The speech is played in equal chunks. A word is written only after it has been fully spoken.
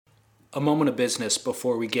A moment of business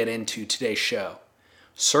before we get into today's show.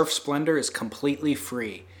 Surf Splendor is completely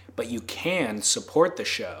free, but you can support the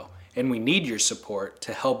show, and we need your support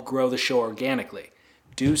to help grow the show organically.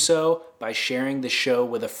 Do so by sharing the show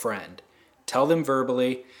with a friend. Tell them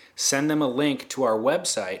verbally, send them a link to our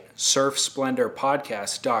website,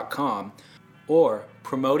 surfsplendorpodcast.com, or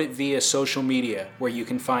promote it via social media where you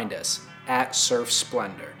can find us, at Surf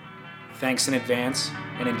Splendor. Thanks in advance,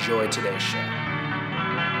 and enjoy today's show.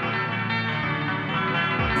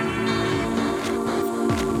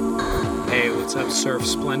 Hey, what's up, Surf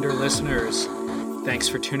Splendor listeners? Thanks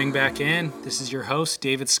for tuning back in. This is your host,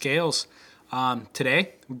 David Scales.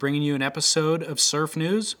 Today, we're bringing you an episode of Surf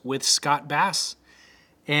News with Scott Bass.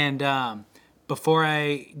 And before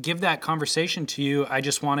I give that conversation to you, I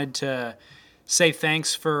just wanted to say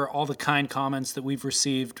thanks for all the kind comments that we've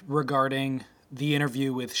received regarding the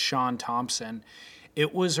interview with Sean Thompson.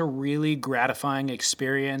 It was a really gratifying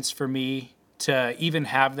experience for me to even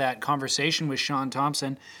have that conversation with Sean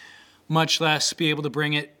Thompson, much less be able to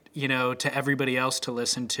bring it, to everybody else to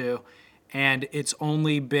listen to. And it's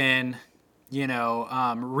only been,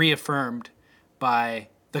 reaffirmed by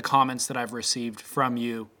the comments that I've received from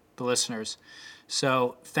you, the listeners.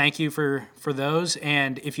 So thank you for those.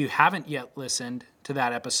 And if you haven't yet listened to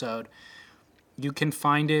that episode, you can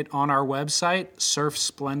find it on our website,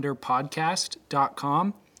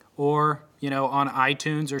 surfsplendorpodcast.com, or, on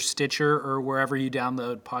iTunes or Stitcher or wherever you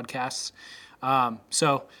download podcasts.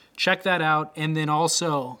 So check that out, and then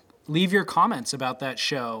also leave your comments about that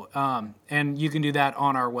show. And you can do that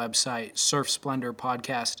on our website, Surf Splendor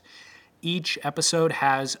Podcast. Each episode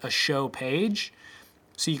has a show page,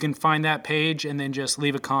 so you can find that page and then just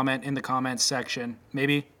leave a comment in the comments section.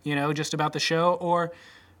 Maybe, just about the show or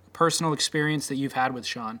personal experience that you've had with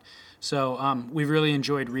Sean. So we've really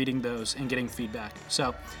enjoyed reading those and getting feedback.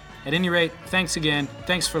 So at any rate, thanks again.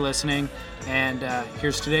 Thanks for listening. And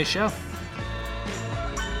here's today's show.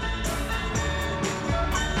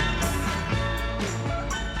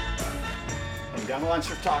 Down the Line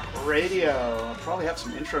Surf Talk Radio. I'll probably have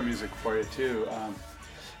some intro music for you too.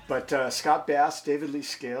 But Scott Bass, David Lee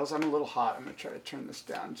Scales. I'm a little hot. I'm going to try to turn this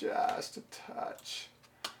down just a touch.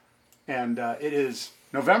 And it is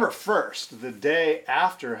November 1st, the day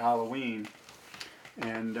after Halloween.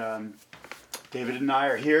 And David and I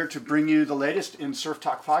are here to bring you the latest in Surf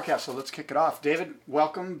Talk podcast. So let's kick it off. David,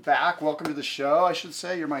 welcome back. Welcome to the show, I should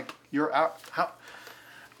say.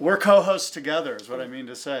 We're co-hosts together, is what I mean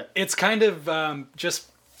to say. It's kind of just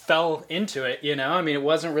fell into it, it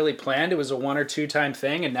wasn't really planned. It was a 1 or 2 time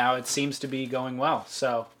thing, and now it seems to be going well.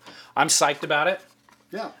 So I'm psyched about it.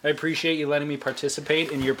 Yeah. I appreciate you letting me participate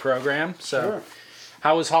in your program. So, sure.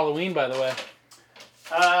 How was Halloween, by the way?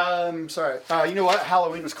 Sorry. You know what?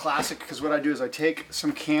 Halloween was classic because what I do is I take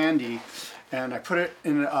some candy and I put it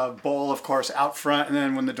in a bowl, of course, out front, and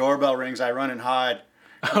then when the doorbell rings, I run and hide.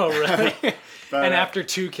 Oh, really? But, and after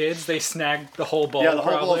 2 kids, they snagged the whole bowl. Yeah, the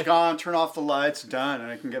whole bowl's gone. Turn off the lights, done, and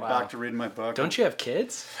I can get back to reading my book. Don't you have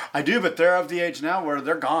kids? I do, but they're of the age now where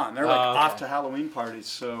they're gone. They're off to Halloween parties.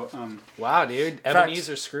 So. Wow, dude,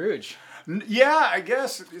 Ebenezer Scrooge. Yeah, I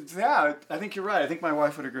guess. Yeah, I think you're right. I think my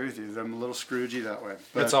wife would agree with you. I'm a little Scroogey that way.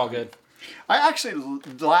 But it's all good. Last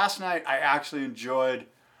night I enjoyed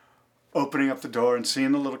opening up the door and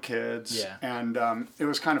seeing the little kids. Yeah. And it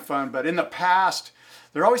was kind of fun. But in the past,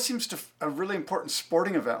 there always seems to a really important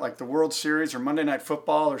sporting event like the World Series or Monday Night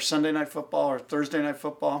Football or Sunday Night Football or Thursday Night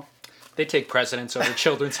Football. They take precedence over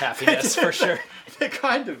children's happiness for sure. They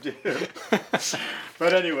kind of do.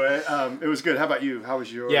 But anyway, it was good. How about you? How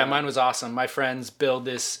was your... Yeah, mine was awesome. My friends build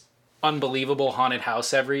this unbelievable haunted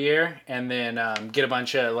house every year and then get a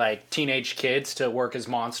bunch of teenage kids to work as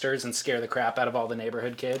monsters and scare the crap out of all the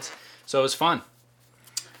neighborhood kids. So it was fun.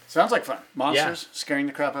 Sounds like fun. Monsters, scaring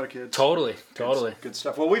the crap out of kids. Totally. Good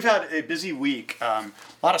stuff. Well, we've had a busy week. A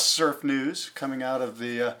lot of surf news coming out of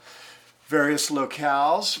the various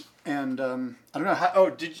locales. And I don't know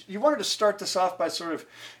how... you wanted to start this off by sort of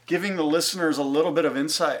giving the listeners a little bit of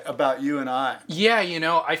insight about you and I. Yeah,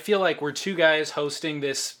 I feel like we're 2 guys hosting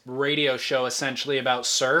this radio show essentially about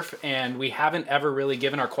surf, and we haven't ever really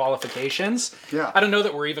given our qualifications. Yeah. I don't know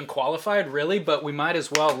that we're even qualified, really, but we might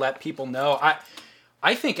as well let people know.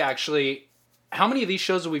 I think, actually, how many of these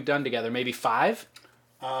shows have we done together? Maybe 5?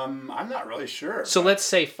 I'm not really sure. So let's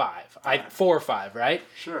say 5. 4 or 5, right?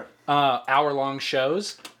 Sure. Hour-long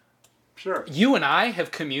shows. Sure. You and I have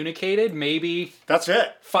communicated maybe... That's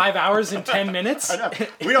it. 5 hours and 10 minutes. I know.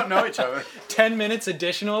 We don't know each other. 10 minutes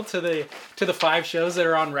additional to the 5 shows that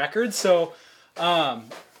are on record. So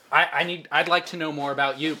I'd like to know more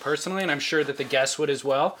about you personally, and I'm sure that the guests would as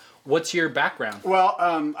well. What's your background? Well,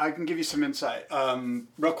 I can give you some insight.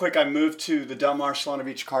 Real quick, I moved to the Del Mar, Solana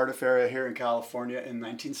Beach, Cardiff area here in California in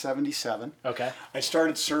 1977. Okay. I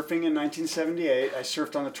started surfing in 1978. I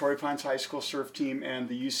surfed on the Torrey Pines High School surf team and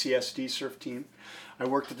the UCSD surf team. I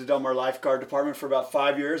worked at the Del Mar Lifeguard Department for about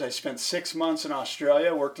 5 years. I spent 6 months in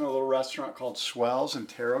Australia, worked in a little restaurant called Swells in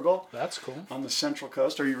Terrigal. That's cool. On the Central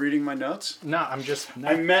Coast. Are you reading my notes? No, I'm just... No.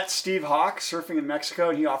 I met Steve Hawk surfing in Mexico,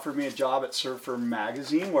 and he offered me a job at Surfer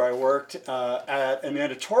Magazine, where I worked at an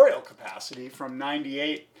editorial capacity from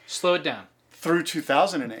 98 Slow it down. through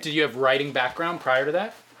 2008. Did you have writing background prior to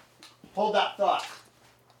that? Hold that thought.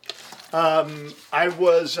 I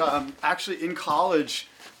was actually in college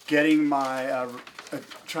getting my...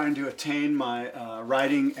 trying to attain my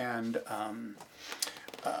writing and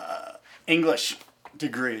English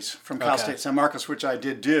degrees from Cal State San Marcos, which I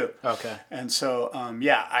did do. Okay. And so,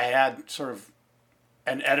 I had sort of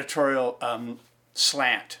an editorial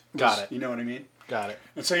slant. Got it. You know what I mean? Got it.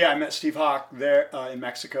 And so, I met Steve Hawk there in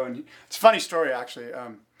Mexico. And it's a funny story, actually.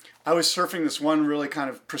 I was surfing this one really kind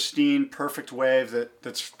of pristine, perfect wave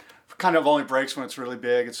that's kind of only breaks when it's really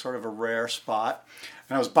big. It's sort of a rare spot.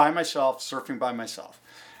 And I was by myself, surfing by myself.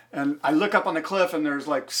 And I look up on the cliff, and there's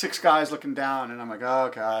like 6 guys looking down. And I'm like,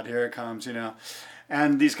 oh, God, here it comes,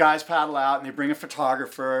 And these guys paddle out, and they bring a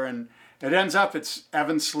photographer. And it ends up it's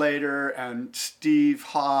Evan Slater and Steve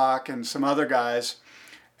Hawk and some other guys.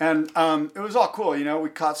 And it was all cool, We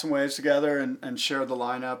caught some waves together and shared the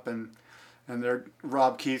lineup. And there,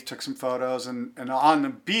 Rob Keith took some photos. And on the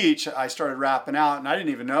beach, I started rapping out. And I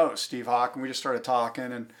didn't even know it was Steve Hawk. And we just started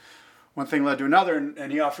talking. And one thing led to another,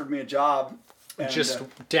 and he offered me a job. And, just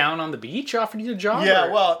down on the beach offered you a job? Yeah,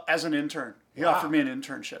 or? well, as an intern. He offered me an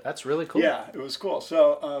internship. That's really cool. Yeah, it was cool.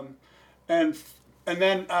 So, and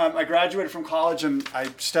then I graduated from college, and I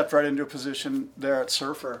stepped right into a position there at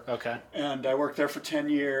Surfer. Okay. And I worked there for 10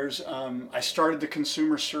 years. I started the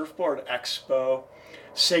Consumer Surfboard Expo,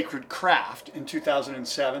 Sacred Craft, in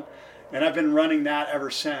 2007, and I've been running that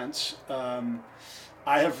ever since.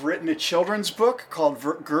 I have written a children's book called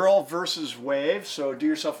Girl vs. Wave, so do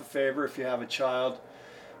yourself a favor if you have a child,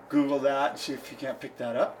 Google that and see if you can't pick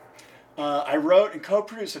that up. I wrote and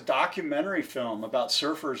co-produced a documentary film about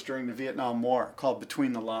surfers during the Vietnam War called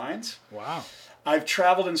Between the Lines. Wow. I've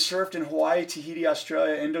traveled and surfed in Hawaii, Tahiti,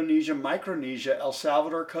 Australia, Indonesia, Micronesia, El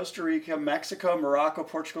Salvador, Costa Rica, Mexico, Morocco,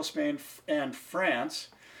 Portugal, Spain, and France.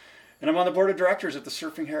 And I'm on the board of directors at the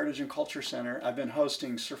Surfing Heritage and Culture Center. I've been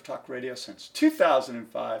hosting Surf Talk Radio since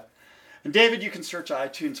 2005. And David, you can search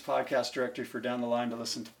iTunes podcast directory for Down the Line to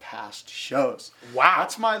listen to past shows. Wow.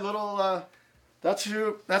 That's my little,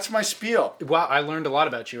 that's my spiel. Wow, I learned a lot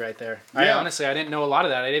about you right there. Yeah. I didn't know a lot of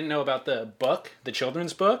that. I didn't know about the book, the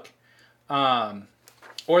children's book, or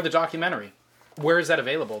the documentary. Where is that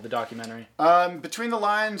available, the documentary?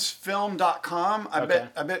 BetweenTheLinesFilm.com. I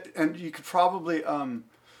bet, and you could probably...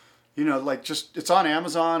 it's on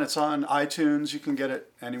Amazon, it's on iTunes, you can get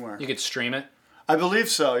it anywhere. You could stream it? I believe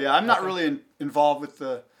so, yeah. I'm not really involved with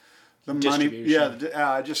the money. Distribution.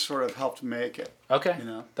 Yeah, I just sort of helped make it. Okay.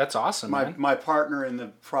 That's awesome, man. My partner in the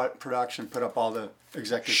production put up all the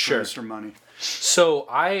executive producer money. So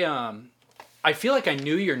I feel like I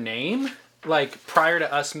knew your name, like, prior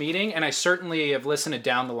to us meeting, and I certainly have listened to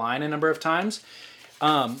Down the Line a number of times.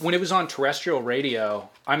 When it was on terrestrial radio,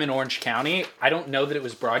 I'm in Orange County. I don't know that it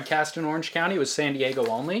was broadcast in Orange County. It was San Diego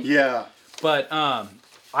only. Yeah. But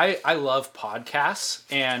I love podcasts,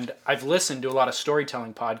 and I've listened to a lot of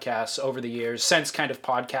storytelling podcasts over the years since kind of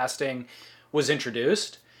podcasting was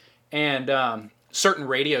introduced. And certain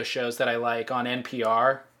radio shows that I like on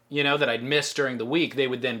NPR, that I'd missed during the week, they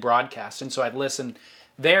would then broadcast. And so I'd listen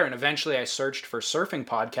there, and eventually I searched for surfing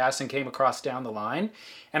podcasts and came across Down the Line.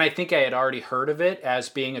 And I think I had already heard of it as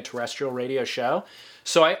being a terrestrial radio show.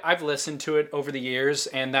 So I've listened to it over the years,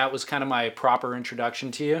 and that was kind of my proper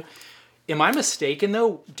introduction to you. Am I mistaken,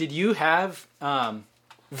 though? Did you have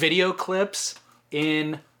video clips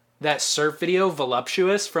in that surf video,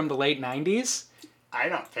 Voluptuous, from the late 90s? I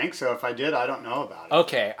don't think so. If I did, I don't know about it.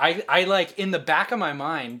 Okay. I like, in the back of my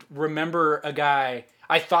mind, remember a guy...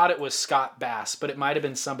 I thought it was Scott Bass, but it might have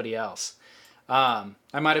been somebody else. I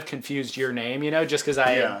might have confused your name, just because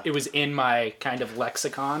it was in my kind of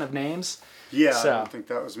lexicon of names. Yeah, so. I don't think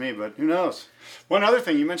that was me, but who knows? One other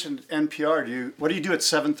thing, you mentioned NPR. What do you do at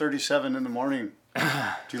 7:37 in the morning? Do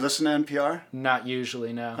you listen to NPR? Not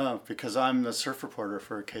usually, no. Oh, because I'm the surf reporter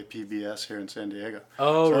for KPBS here in San Diego.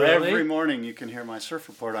 Oh, so really? Every morning you can hear my surf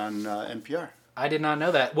report on NPR. I did not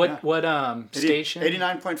know that. What station?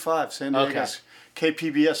 89.5, San Diego's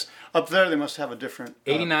KPBS. Up there they must have a different...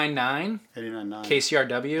 89.9? 89.9.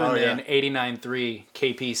 KCRW, and then 89.3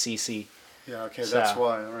 KPCC. Yeah, okay, So, that's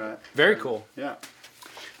why. All right. Very cool. Yeah.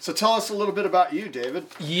 So tell us a little bit about you, David.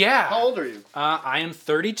 Yeah. How old are you? I am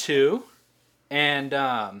 32, and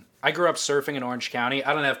I grew up surfing in Orange County.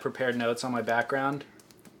 I don't have prepared notes on my background,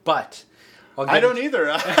 but I don't either.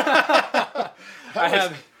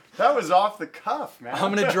 That was off the cuff, man.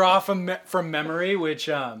 I'm going to draw from memory, which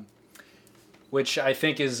I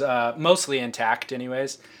think is mostly intact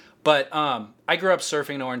anyways. But I grew up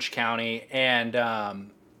surfing in Orange County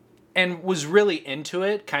and was really into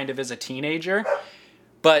it kind of as a teenager,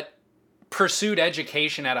 but pursued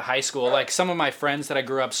education at a high school. Like some of my friends that I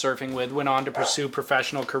grew up surfing with went on to pursue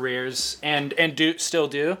professional careers and still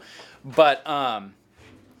do. But I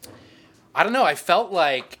don't know, I felt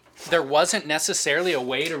like there wasn't necessarily a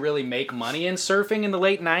way to really make money in surfing in the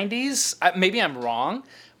late 90s. Maybe I'm wrong,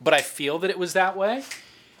 but I feel that it was that way.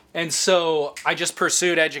 And so I just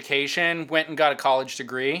pursued education, went and got a college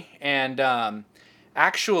degree, and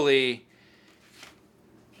actually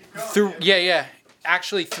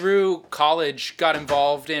through college got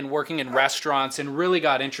involved in working in restaurants and really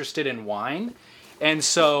got interested in wine. And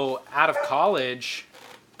so out of college,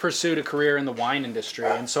 pursued a career in the wine industry.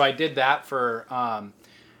 And so I did that for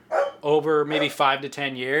over maybe 5 to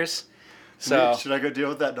 10 years. So should I go deal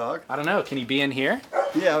with that dog? I don't know. Can he be in here?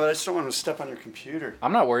 Yeah, but I just don't want him to step on your computer.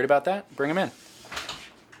 I'm not worried about that. Bring him in.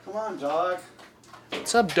 Come on, dog.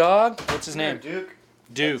 What's up, dog? What's his name? Duke.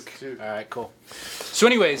 Duke. Duke. All right, cool. So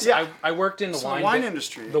anyways, Yeah. I worked in the wine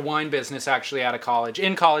industry. The wine business actually out of college,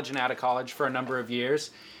 in college and out of college for a number of years.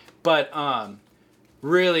 But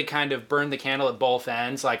really kind of burned the candle at both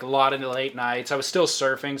ends, like a lot of the late nights. I was still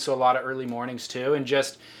surfing, so a lot of early mornings too, and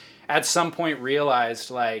just at some point realized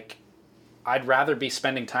like I'd rather be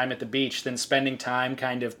spending time at the beach than spending time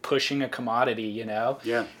kind of pushing a commodity, you know?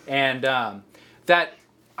 Yeah. And that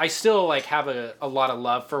I still like have a lot of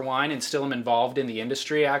love for wine and still am involved in the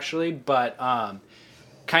industry actually, but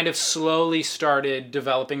kind of slowly started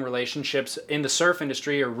developing relationships in the surf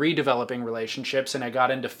industry or redeveloping relationships, and I got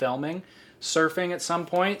into filming surfing at some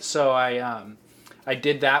point. So I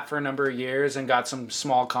did that for a number of years and got some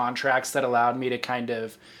small contracts that allowed me to kind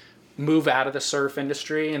of move out of the surf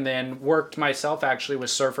industry, and then worked myself actually with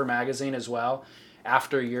Surfer Magazine as well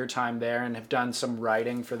after a year time there, and have done some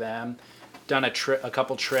writing for them, done a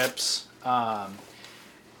couple trips,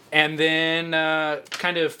 and then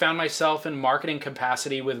kind of found myself in marketing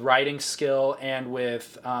capacity with writing skill and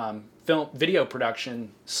with video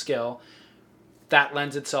production skill. That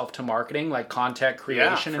lends itself to marketing, like content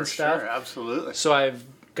creation and stuff. Sure, absolutely. So I've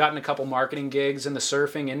gotten a couple marketing gigs in the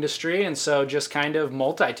surfing industry, and so just kind of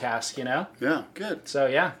multitask, you know? Yeah, good. So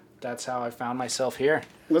yeah, that's how I found myself here.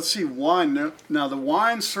 Let's see, wine. Now the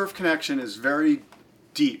wine surf connection is very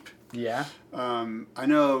deep. Yeah. I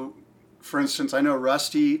know, for instance,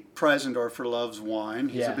 Rusty Preisendorfer loves wine.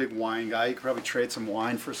 He's a big wine guy. You could probably trade some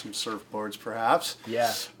wine for some surfboards, perhaps.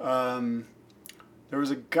 Yeah. There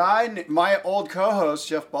was a guy, my old co-host,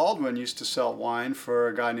 Jeff Baldwin, used to sell wine for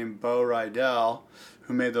a guy named Bo Rydell,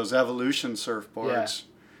 who made those Evolution surfboards.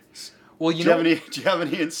 Yeah. Well, do you have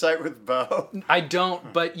any insight with Bo? I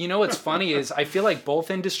don't, but you know what's funny is I feel like both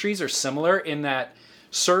industries are similar in that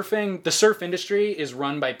the surf industry is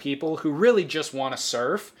run by people who really just want to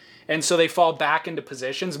surf, and so they fall back into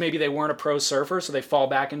positions. Maybe they weren't a pro surfer, so they fall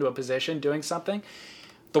back into a position doing something.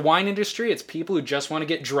 The wine industry, it's people who just want to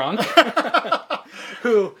get drunk,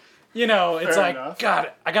 who, you know, it's Fair like, enough.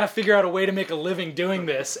 God, I got to figure out a way to make a living doing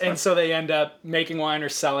this. And so they end up making wine or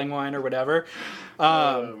selling wine or whatever.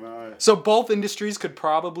 So both industries could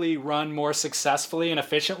probably run more successfully and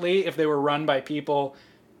efficiently if they were run by people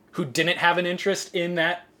who didn't have an interest in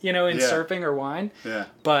that, you know, in surfing or wine. Yeah.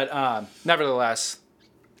 But nevertheless,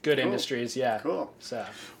 good industries, yeah. Cool. So.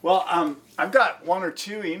 Well, I've got one or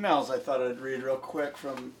two emails I thought I'd read real quick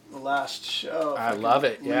from the last show. I love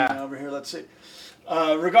it, yeah. Over here, let's see.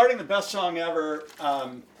 Regarding the best song ever,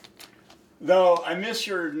 though I miss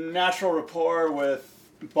your natural rapport with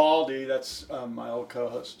Baldy, that's my old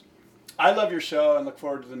co-host. I love your show and look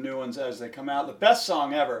forward to the new ones as they come out. The best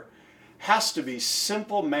song ever has to be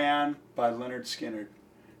Simple Man by Lynyrd Skynyrd.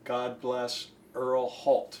 God bless Earl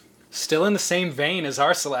Holt. Still in the same vein as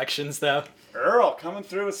our selections, though. Earl coming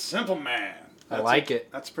through with Simple Man. I like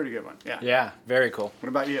it. That's a pretty good one. Yeah. Yeah, very cool. What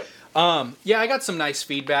about you? Yeah, I got some nice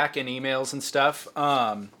feedback and emails and stuff.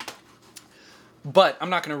 But I'm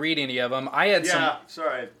not going to read any of them. I had some.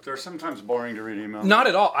 Sorry. They're sometimes boring to read emails. Not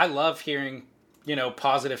at all. I love hearing, you know,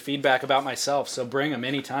 positive feedback about myself. So bring them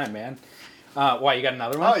anytime, man. Why, you got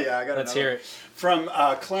another one? Oh, yeah, I got Let's another hear one. it. From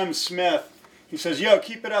Clem Smith. He says, yo,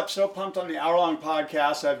 keep it up. So pumped on the hour-long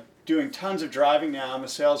podcast. I'm doing tons of driving now. I'm a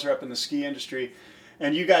sales rep in the ski industry.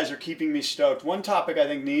 and you guys are keeping me stoked. One topic I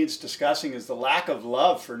think needs discussing is the lack of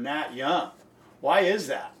love for Nat Young. Why is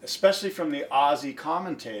that? Especially from the Aussie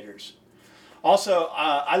commentators. Also,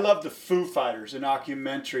 I love the Foo Fighters, an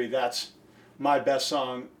documentary. That's my best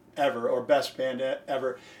song ever, or best band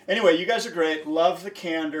ever. Anyway, you guys are great. Love the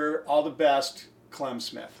candor. All the best, Clem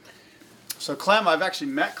Smith. So Clem, I've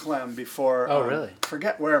actually met Clem before. Oh, really?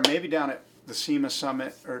 Forget where. Maybe down at the SEMA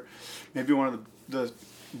Summit, or maybe one of the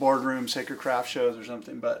boardroom Sacred Craft shows or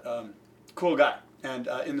something. But cool guy, and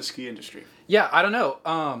in the ski industry. Yeah, I don't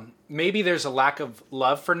know. Maybe there's a lack of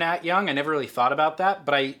love for Nat Young. I never really thought about that,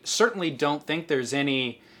 but I certainly don't think there's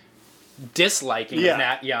any disliking of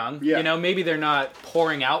Nat Young. Yeah. You know, maybe they're not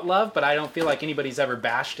pouring out love, but I don't feel like anybody's ever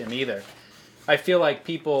bashed him either. I feel like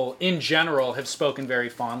people in general have spoken very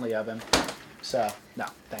fondly of him. So, no,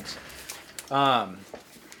 thanks. I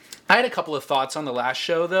had a couple of thoughts on the last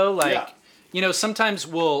show, though. You know, sometimes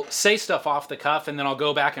we'll say stuff off the cuff and then I'll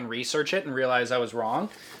go back and research it and realize I was wrong.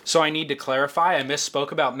 So I need to clarify. I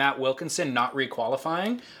misspoke about Matt Wilkinson not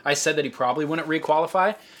requalifying. I said that he probably wouldn't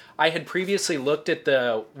requalify. I had previously looked at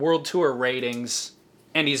the World Tour ratings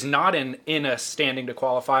and he's not in a standing to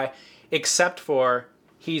qualify, except for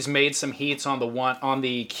he's made some heats on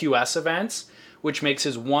the QS events, which makes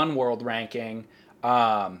his one world ranking.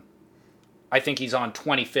 I think he's on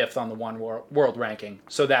 25th on the one world ranking.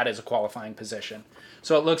 So that is a qualifying position.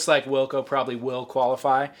 So it looks like Wilco probably will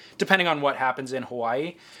qualify, depending on what happens in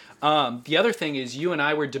Hawaii. The other thing is, you and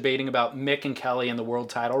I were debating about Mick and Kelly in the world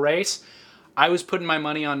title race. I was putting my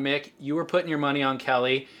money on Mick. You were putting your money on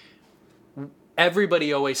Kelly.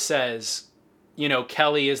 Everybody always says, you know,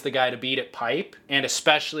 Kelly is the guy to beat at pipe. And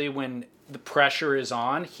especially when the pressure is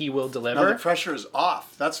on, he will deliver. No, the pressure is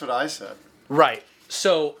off. That's what I said. Right.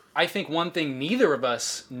 So I think one thing neither of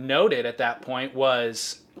us noted at that point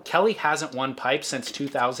was Kelly hasn't won pipe since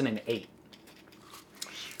 2008.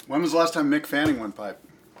 When was the last time Mick Fanning won pipe?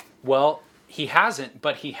 Well, he hasn't,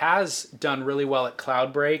 but he has done really well at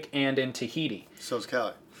Cloudbreak and in Tahiti. So's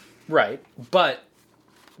Kelly. Right. But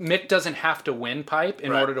Mick doesn't have to win pipe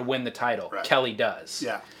in order to win the title. Right. Kelly does.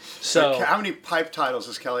 Yeah. So how many pipe titles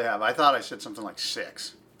does Kelly have? I thought I said something like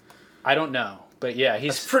 6. I don't know. But yeah, he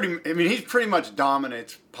pretty much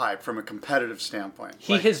dominates pipe from a competitive standpoint.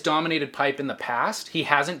 He has dominated pipe in the past. He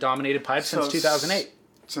hasn't dominated pipe since 2008.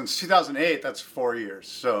 Since 2008, that's 4 years.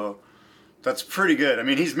 So that's pretty good. I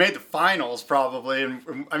mean, he's made the finals probably,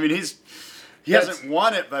 and I mean he hasn't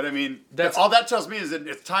won it, but I mean all that tells me is that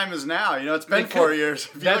its time is now. You know, it's been 4 years.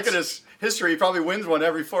 If you look at his history, he probably wins one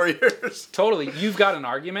every 4 years. Totally, you've got an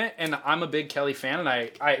argument, and I'm a big Kelly fan, and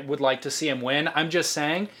I would like to see him win. I'm just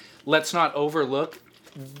saying, let's not overlook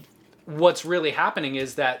what's really happening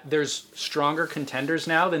is that there's stronger contenders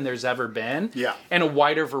now than there's ever been. Yeah. And a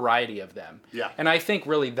wider variety of them. Yeah. And I think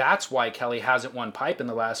really that's why Kelly hasn't won pipe in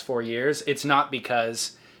the last 4 years. It's not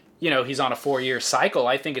because, you know, he's on a 4-year cycle.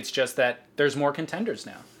 I think it's just that there's more contenders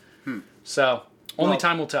now. So only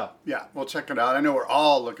time will tell. Yeah, we'll check it out. I know we're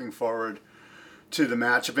all looking forward to the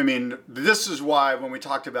matchup. I mean, this is why when we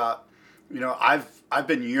talked about, you know, I've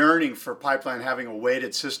been yearning for Pipeline having a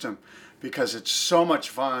weighted system because it's so much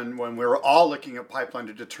fun when we're all looking at Pipeline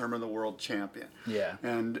to determine the world champion. Yeah.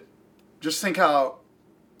 And just think how,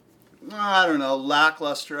 I don't know,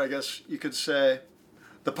 lackluster, I guess you could say,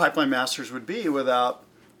 the Pipeline Masters would be without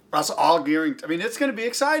us all gearing. I mean, it's going to be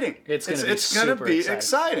exciting. It's going to be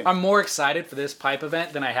exciting. I'm more excited for this pipe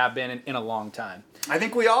event than I have been in a long time. I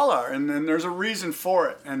think we all are, and there's a reason for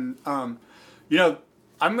it. And, you know,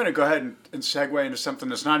 I'm going to go ahead and segue into something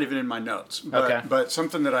that's not even in my notes, but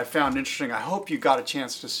something that I found interesting. I hope you got a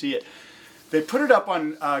chance to see it. They put it up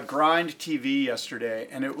on Grind TV yesterday,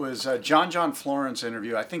 and it was a John Florence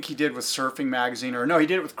interview. I think he did with Surfing Magazine, or no, he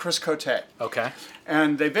did it with Chris Cote. Okay.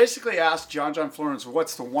 And they basically asked John Florence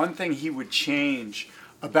what's the one thing he would change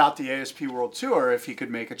about the ASP World Tour if he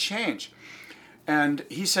could make a change. And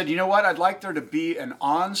he said, you know what, I'd like there to be an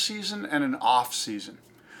on-season and an off-season,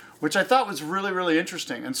 which I thought was really, really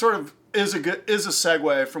interesting and sort of is a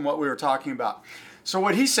segue from what we were talking about. So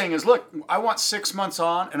what he's saying is, look, I want 6 months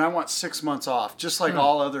on and I want 6 months off, just like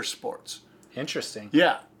all other sports. Interesting.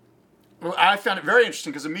 Yeah. Well, I found it very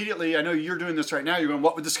interesting because immediately, I know you're doing this right now, you're going,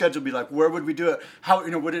 what would the schedule be like? Where would we do it? How,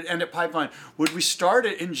 you know, would it end at Pipeline? Would we start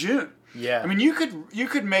it in June? Yeah. I mean, you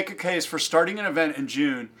could make a case for starting an event in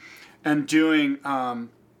June and doing,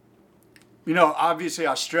 you know, obviously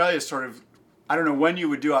Australia sort of, I don't know when you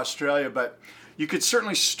would do Australia, but you could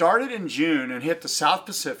certainly start it in June and hit the South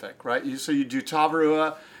Pacific, right? So you do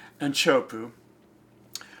Tavarua and Chopu.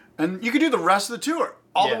 And you could do the rest of the tour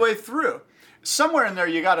all the way through. Somewhere in there,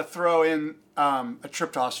 you got to throw in a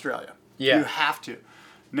trip to Australia. Yeah. You have to.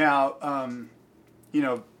 Now,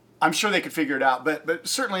 I'm sure they could figure it out, but it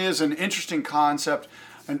certainly is an interesting concept,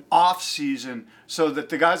 an off season, so that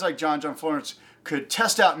the guys like John Florence could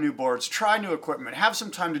test out new boards, try new equipment, have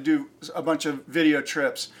some time to do a bunch of video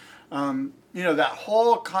trips. That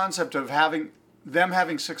whole concept of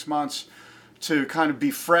having 6 months to kind of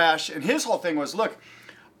be fresh. And his whole thing was, look,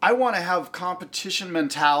 I want to have competition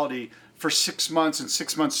mentality for 6 months and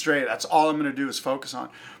 6 months straight. That's all I'm going to do is focus on.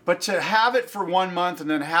 But to have it for 1 month and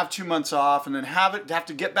then have 2 months off and then have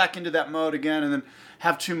to get back into that mode again and then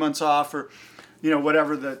have 2 months off or,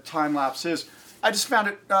 whatever the time lapse is. I just found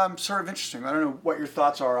it sort of interesting. I don't know what your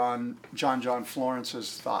thoughts are on John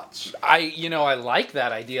Florence's thoughts. I like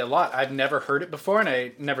that idea a lot. I've never heard it before, and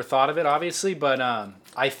I never thought of it, obviously, but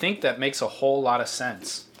I think that makes a whole lot of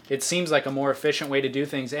sense. It seems like a more efficient way to do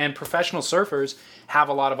things, and professional surfers have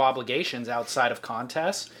a lot of obligations outside of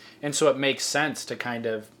contests, and so it makes sense to kind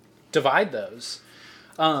of divide those.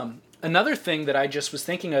 Another thing that I just was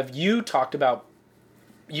thinking of, you've talked about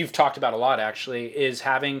a lot actually, is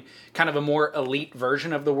having kind of a more elite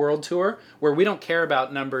version of the World Tour where we don't care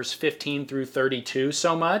about numbers 15 through 32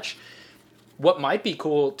 so much. What might be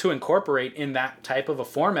cool to incorporate in that type of a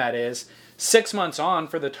format is 6 months on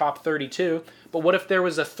for the top 32, but what if there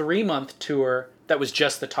was a 3-month tour that was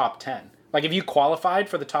just the top 10? Like if you qualified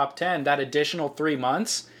for the top 10, that additional 3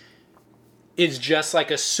 months is just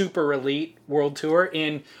like a super elite world tour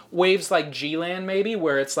in waves like G-Land maybe,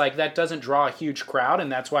 where it's like that doesn't draw a huge crowd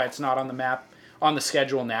and that's why it's not on the map, on the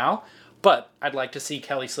schedule now. But I'd like to see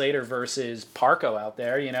Kelly Slater versus Parco out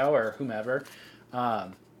there, or whomever.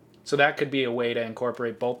 So that could be a way to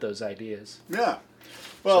incorporate both those ideas. Yeah.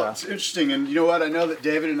 Well, It's interesting. And you know what? I know that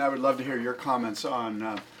David and I would love to hear your comments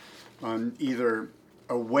on either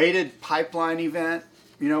a weighted pipeline event,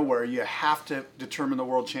 where you have to determine the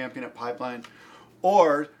world champion at Pipeline,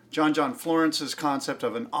 or John Florence's concept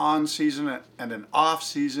of an on-season and an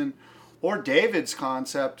off-season, or David's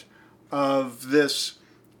concept of this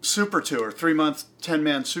super tour, 3-month,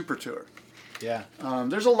 10-man super tour. Yeah.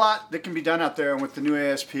 There's a lot that can be done out there, and with the new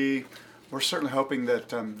ASP, we're certainly hoping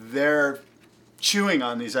that they're chewing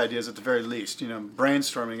on these ideas at the very least,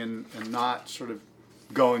 brainstorming and not sort of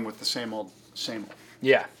going with the same old.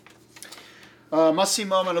 Yeah. Must-see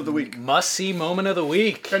moment of the week. Must-see moment of the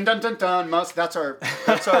week. Dun dun dun dun. That's our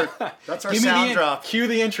sound drop. Cue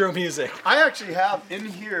the intro music. I actually have in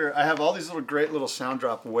here. I have all these great little sound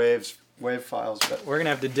drop wave files. But we're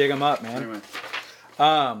gonna have to dig them up, man. Anyway,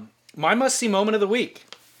 my must-see moment of the week.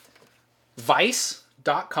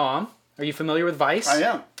 Vice.com. Are you familiar with Vice? I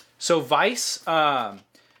am. So Vice,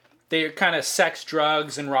 they're kind of sex,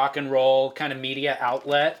 drugs, and rock and roll kind of media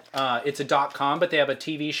outlet. It's a .com, but they have a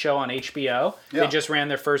TV show on HBO. Yeah. They just ran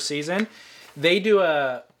their first season. They do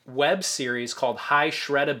a web series called High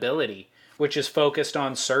Shreddability, which is focused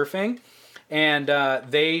on surfing. And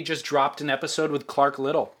they just dropped an episode with Clark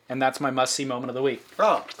Little, and that's my must-see moment of the week.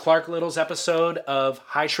 Oh. Clark Little's episode of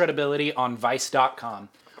High Shreddability on Vice.com.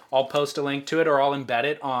 I'll post a link to it, or I'll embed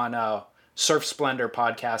it on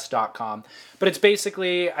surfsplendorpodcast.com. But it's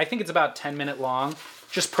basically, I think it's about 10-minute long,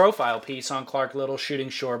 just profile piece on Clark Little shooting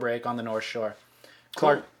shore break on the North Shore.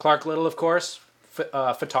 Clark Little, of course,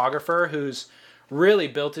 photographer who's really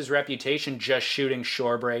built his reputation just shooting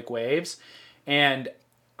shore break waves. And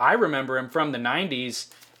I remember him from the 90s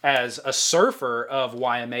as a surfer of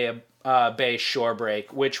Waimea Bay shore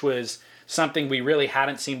break, which was something we really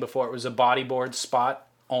hadn't seen before. It was a bodyboard spot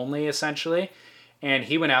only, essentially. And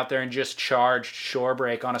he went out there and just charged shore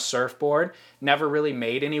break on a surfboard. Never really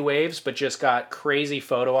made any waves, but just got crazy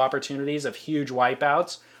photo opportunities of huge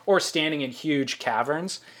wipeouts or standing in huge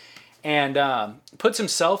caverns. And puts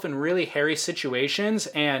himself in really hairy situations.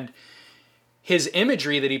 And his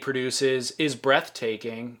imagery that he produces is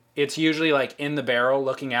breathtaking. It's usually like in the barrel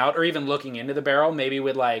looking out, or even looking into the barrel, maybe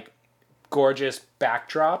with like gorgeous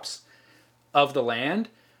backdrops of the land.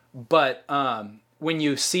 But when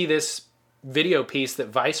you see this video piece that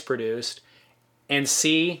Vice produced and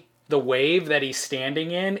see the wave that he's standing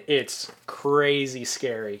in, it's crazy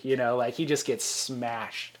scary. Like he just gets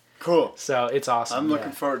smashed. Cool. So it's awesome. I'm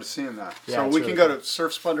looking forward to seeing that. Yeah, so we really can go to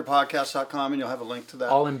surfsplendorpodcast.com and you'll have a link to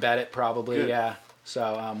that. I'll embed it probably. Good. Yeah.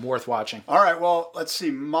 So worth watching. All right. Well, let's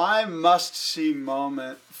see. My must-see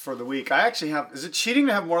moment for the week. I actually have. Is it cheating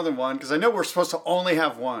to have more than one? Because I know we're supposed to only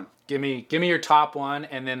have one. Give me your top one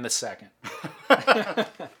and then the second.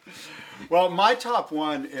 Well, my top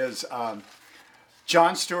one is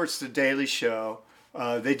Jon Stewart's The Daily Show.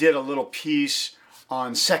 They did a little piece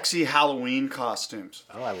on sexy Halloween costumes.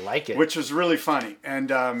 Oh, I like it. Which was really funny.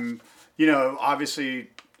 And,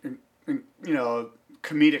 obviously,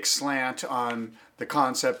 comedic slant on the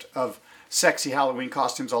concept of sexy Halloween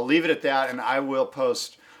costumes. I'll leave it at that, and I will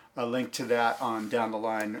post a link to that on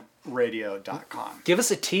downthelineradio.com. Give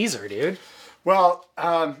us a teaser, dude. Well,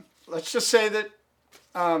 let's just say that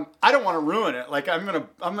I don't want to ruin it. Like I'm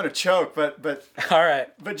gonna choke, but all right.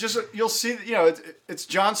 But just you'll see, it's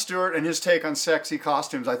Jon Stewart and his take on sexy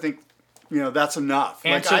costumes. I think, that's enough.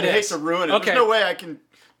 Answer I'd hate this. to ruin it. Okay. There's no way I can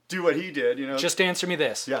do what he did. Just answer me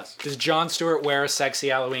this. Yes. Does Jon Stewart wear a sexy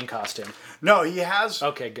Halloween costume? No, he has.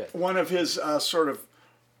 Okay, good. One of his sort of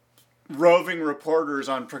roving reporters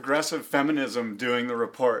on progressive feminism doing the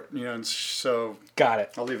report. And so Got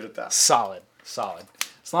it. I'll leave it at that. Solid.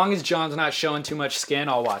 As long as John's not showing too much skin,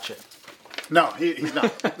 I'll watch it. No, he's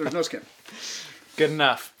not. There's no skin. Good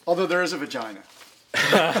enough. Although there is a vagina. All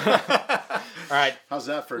right. How's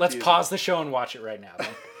that for a Let's teaser? pause the show and watch it right now, then.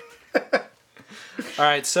 All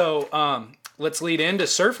right, so let's lead into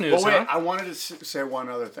surf news. Well, wait, huh? I wanted to say one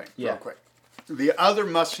other thing real Yeah. quick. The other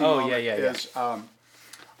must-see moment is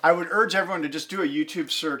I would urge everyone to just do a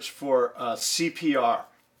YouTube search for CPR.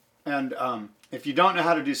 And if you don't know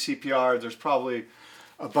how to do CPR, there's probably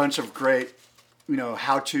a bunch of great,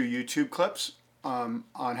 how-to YouTube clips on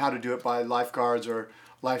how to do it by lifeguards or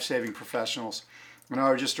life-saving professionals. And I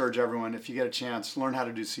would just urge everyone, if you get a chance, learn how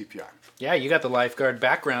to do CPR. Yeah, you got the lifeguard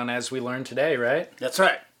background as we learned today, right? That's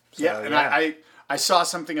right. So, yeah, and I saw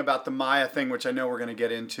something about the Maya thing, which I know we're going to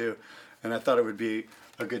get into, and I thought it would be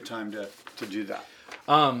a good time to do that.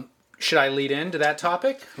 Should I lead into that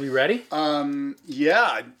topic? Are we ready? Yeah, I'm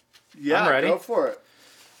ready. Go for it.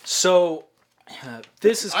 So,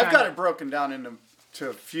 this is I've got it broken down into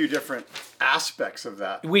a few different aspects of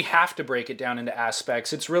that. We have to break it down into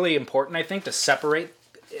aspects. It's really important, I think, to separate.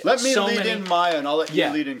 Let me lead in Maya, and I'll let you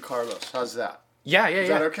lead in Carlos. How's that? Yeah. Is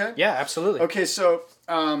that okay? Yeah, absolutely. Okay, so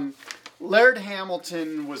Laird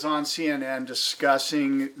Hamilton was on CNN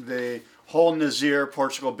discussing the whole Nazir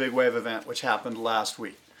Portugal Big Wave event, which happened last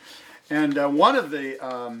week. And one of the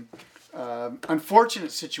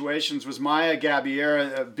unfortunate situations was Maya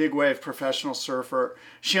Gabeira, a big wave professional surfer.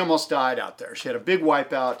 She almost died out there. She had a big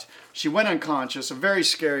wipeout. She went unconscious, a very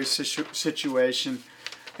scary situation.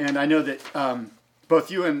 And I know that both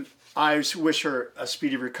you and I wish her a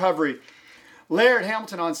speedy recovery. Laird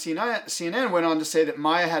Hamilton on CNN went on to say that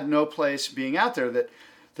Maya had no place being out there, that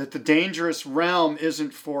the dangerous realm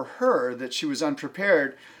isn't for her, that she was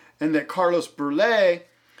unprepared, and that Carlos Burle,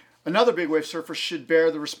 another big wave surfer, should bear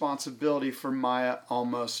the responsibility for Maya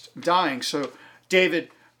almost dying. So, David,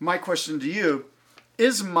 my question to you,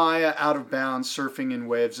 is Maya out of bounds surfing in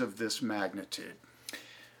waves of this magnitude?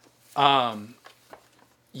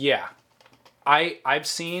 Yeah. I've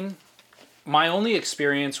seen, my only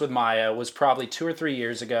experience with Maya was probably 2 or 3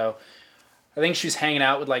 years ago. I think she was hanging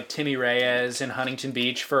out with like Timmy Reyes in Huntington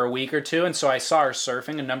Beach for a week or two, and so I saw her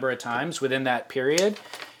surfing a number of times within that period.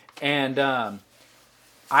 And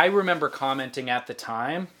I remember commenting at the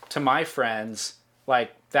time to my friends,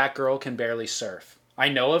 like, that girl can barely surf. I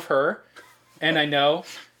know of her, and I know,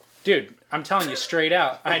 dude, I'm telling you straight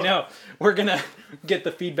out, I know. We're going to get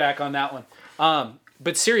the feedback on that one.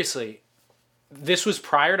 But seriously, this was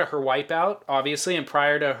prior to her wipeout, obviously, and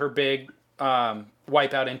prior to her big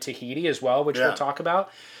wipeout in Tahiti as well, which we'll talk about.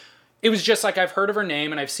 It was just like I've heard of her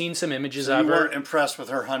name and I've seen some images of her. You weren't impressed with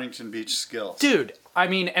her Huntington Beach skills. Dude, I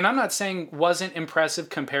mean, and I'm not saying wasn't impressive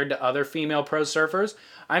compared to other female pro surfers.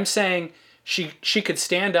 I'm saying she could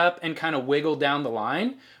stand up and kind of wiggle down the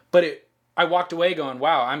line, but I walked away going,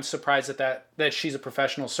 wow, I'm surprised that she's a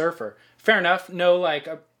professional surfer. Fair enough. No,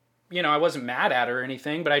 I wasn't mad at her or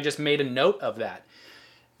anything, but I just made a note of that.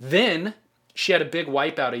 Then she had a big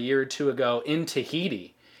wipeout a year or two ago in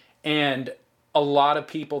Tahiti, and a lot of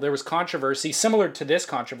people, there was controversy, similar to this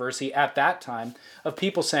controversy at that time, of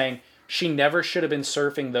people saying she never should have been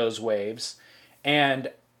surfing those waves.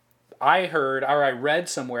 And I heard, or I read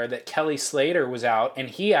somewhere, that Kelly Slater was out, and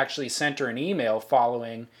he actually sent her an email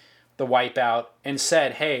following the wipeout and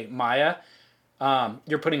said, hey, Maya,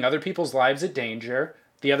 you're putting other people's lives at danger,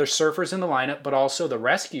 the other surfers in the lineup, but also the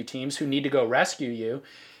rescue teams who need to go rescue you.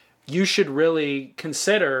 You should really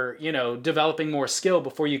consider, developing more skill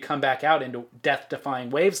before you come back out into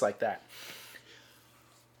death-defying waves like that.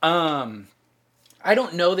 I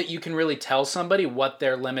don't know that you can really tell somebody what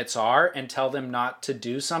their limits are and tell them not to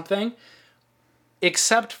do something,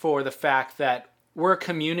 except for the fact that we're a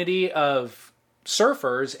community of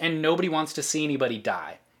surfers and nobody wants to see anybody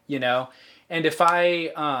die, And if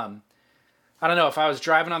I don't know, if I was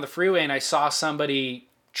driving on the freeway and I saw somebody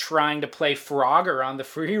trying to play Frogger on the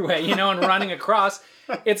freeway, and running across,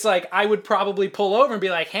 it's like I would probably pull over and be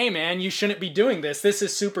like, hey man, you shouldn't be doing this. This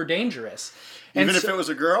is super dangerous. Even if it was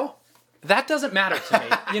a girl? That doesn't matter to me.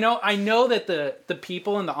 I know that the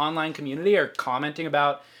people in the online community are commenting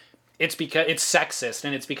about it's because it's sexist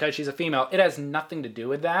and it's because she's a female. It has nothing to do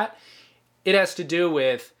with that. It has to do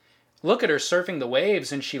with, look at her surfing the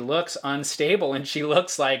waves and she looks unstable and she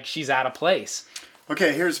looks like she's out of place.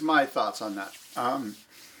 Okay, here's my thoughts on that.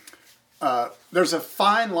 There's a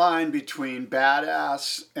fine line between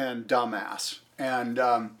badass and dumbass. And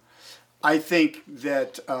I think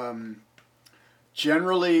that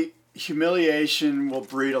generally humiliation will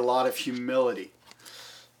breed a lot of humility.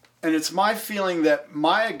 And it's my feeling that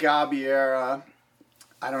Maya Gabeira,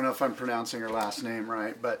 I don't know if I'm pronouncing her last name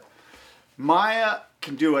right, but Maya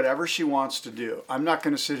can do whatever she wants to do. I'm not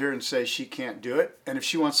going to sit here and say she can't do it. And if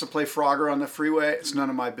she wants to play Frogger on the freeway, it's none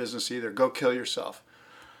of my business either. Go kill yourself.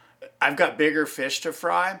 I've got bigger fish to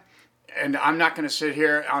fry, and I'm not going to sit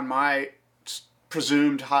here on my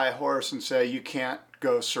presumed high horse and say you can't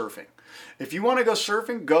go surfing. If you want to go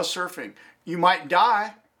surfing, go surfing. You might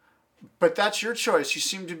die, but that's your choice. You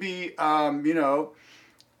seem to be, of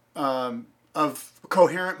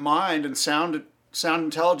coherent mind and sound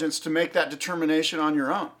intelligence to make that determination on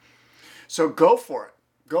your own. So go for it.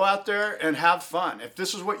 Go out there and have fun. If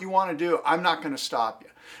this is what you want to do, I'm not going to stop you.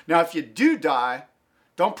 Now, if you do die,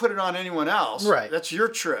 don't put it on anyone else. Right. That's your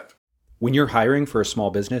trip. When you're hiring for a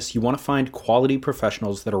small business, you want to find quality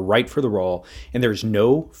professionals that are right for the role, and there's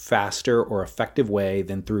no faster or effective way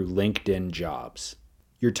than through LinkedIn Jobs.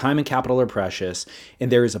 Your time and capital are precious,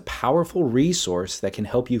 and there is a powerful resource that can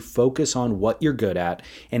help you focus on what you're good at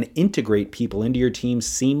and integrate people into your team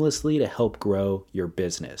seamlessly to help grow your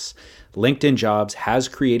business. LinkedIn Jobs has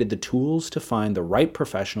created the tools to find the right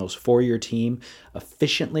professionals for your team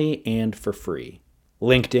efficiently and for free.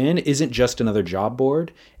 LinkedIn isn't just another job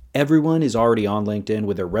board. Everyone is already on LinkedIn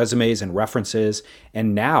with their resumes and references,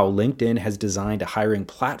 and now LinkedIn has designed a hiring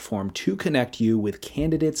platform to connect you with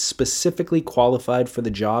candidates specifically qualified for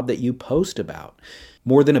the job that you post about.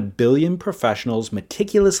 More than 1 billion professionals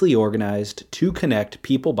meticulously organized to connect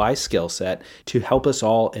people by skill set to help us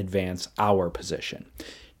all advance our position.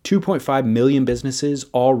 2.5 million businesses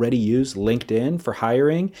already use LinkedIn for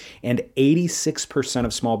hiring, and 86%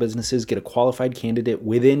 of small businesses get a qualified candidate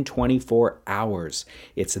within 24 hours.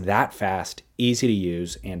 It's that fast, easy to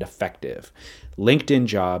use, and effective. LinkedIn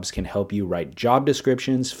Jobs can help you write job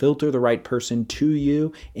descriptions, filter the right person to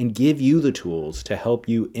you, and give you the tools to help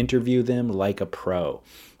you interview them like a pro.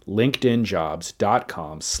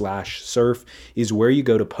 LinkedInjobs.com/surf is where you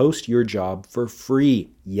go to post your job for free.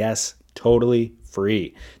 Yes, totally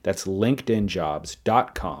free. That's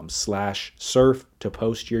linkedinjobs.com/surf to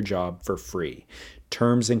post your job for free.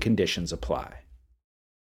 Terms and conditions apply.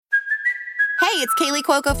 Hey, it's Kaylee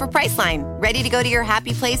Cuoco for Priceline. Ready to go to your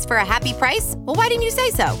happy place for a happy price? Well, why didn't you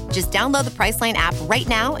say so? Just download the Priceline app right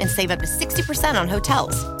now and save up to 60% on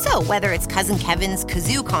hotels. So whether it's Cousin Kevin's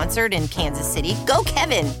Kazoo Concert in Kansas City, go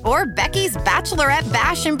Kevin, or Becky's Bachelorette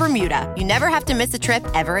Bash in Bermuda, you never have to miss a trip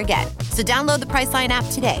ever again. So download the Priceline app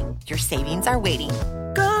today. Your savings are waiting.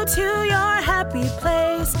 Go to your happy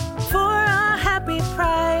place for a happy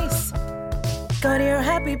price. Go to your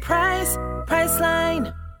happy price,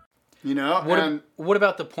 Priceline. You know, What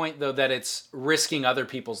about the point, though, that it's risking other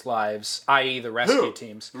people's lives, i.e. the rescue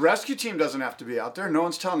teams? The rescue team doesn't have to be out there. No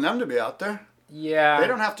one's telling them to be out there. Yeah. They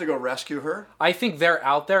don't have to go rescue her. I think they're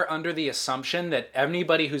out there under the assumption that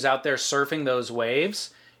anybody who's out there surfing those waves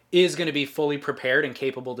is going to be fully prepared and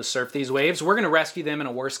capable to surf these waves. We're going to rescue them in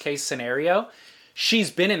a worst-case scenario. She's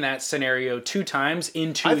been in that scenario 2 times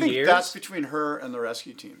in 2 years. I think that's between her and the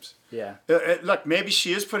rescue teams. Yeah. Look, maybe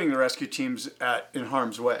she is putting the rescue teams in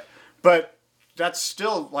harm's way. But that's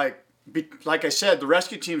still, like I said, the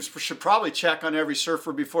rescue teams should probably check on every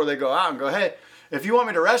surfer before they go out and go, hey, if you want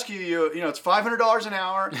me to rescue you, it's $500 an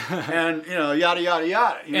hour and, yada, yada,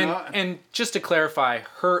 yada. And just to clarify,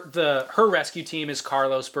 her rescue team is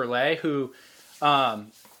Carlos Burley, who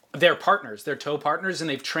they're partners. They're tow partners, and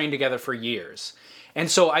they've trained together for years. And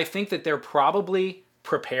so I think that they're probably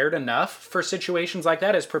prepared enough for situations like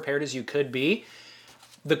that, as prepared as you could be.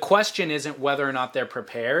 The question isn't whether or not they're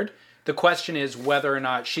prepared. The question is whether or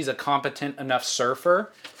not she's a competent enough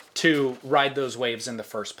surfer to ride those waves in the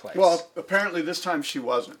first place. Well, apparently this time she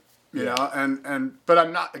wasn't, you know, but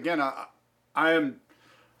I'm not, again, I'm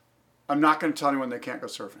not going to tell anyone they can't go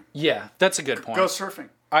surfing. Yeah, that's a good point. Go surfing.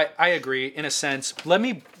 I agree in a sense. Let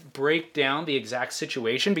me break down the exact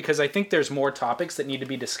situation because I think there's more topics that need to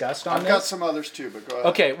be discussed on this. I've got some others too, but go ahead.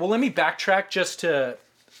 Okay, well, let me backtrack just to,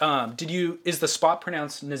 is the spot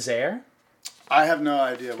pronounced Nazaire? I have no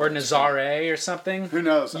idea. Or Nazare or something? Who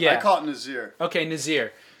knows? Yeah. I call it Nazir. Okay,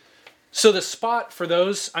 Nazir. So the spot, for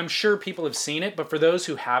those, I'm sure people have seen it, but for those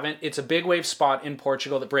who haven't, it's a big wave spot in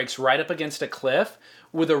Portugal that breaks right up against a cliff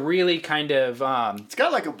with a really kind of... It's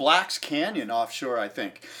got like a Black's Canyon offshore, I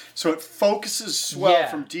think. So it focuses swell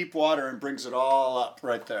from deep water and brings it all up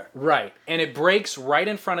right there. Right. And it breaks right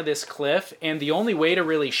in front of this cliff, and the only way to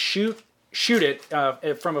really shoot it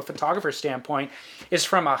from a photographer's standpoint is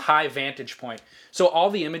from a high vantage point. So all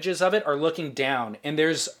the images of it are looking down, and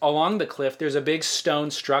there's along the cliff, there's a big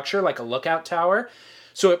stone structure like a lookout tower.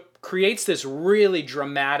 So it creates this really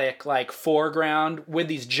dramatic like foreground with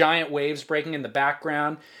these giant waves breaking in the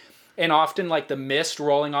background, and often like the mist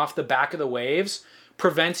rolling off the back of the waves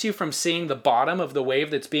prevents you from seeing the bottom of the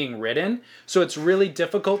wave that's being ridden. So it's really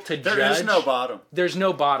difficult to judge. There is no bottom. There's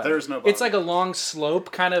no bottom. There's no bottom. It's like a long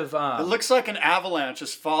slope kind of... it looks like an avalanche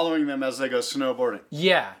is following them as they go snowboarding.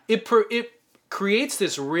 Yeah. It creates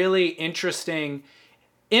this really interesting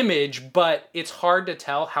image, but it's hard to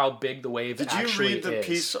tell how big the wave actually is. Did you read the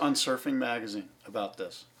piece on Surfing Magazine about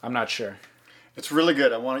this? I'm not sure. It's really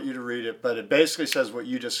good. I want you to read it, but it basically says what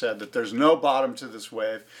you just said, that there's no bottom to this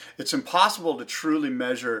wave. It's impossible to truly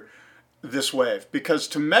measure this wave, because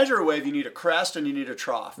to measure a wave, you need a crest and you need a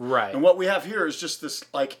trough. Right. And what we have here is just this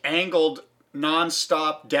like angled,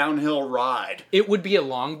 non-stop downhill ride. It would be a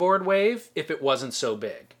longboard wave if it wasn't so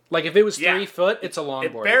big. Like if it was 3 foot, it's a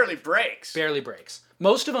longboard. It barely wave. breaks. Barely breaks.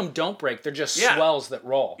 Most of them don't break. They're just swells that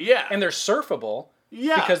roll. Yeah. And they're surfable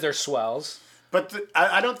because they're swells. But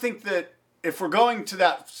I don't think that if we're going to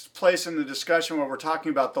that place in the discussion where we're talking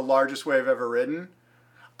about the largest wave ever ridden,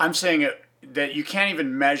 I'm saying that you can't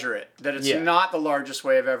even measure it, that it's not the largest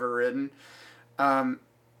wave ever ridden. And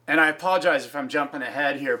I apologize if I'm jumping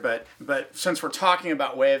ahead here, but since we're talking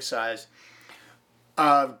about wave size,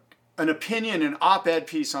 an op-ed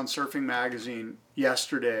piece on Surfing Magazine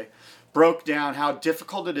yesterday broke down how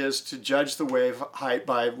difficult it is to judge the wave height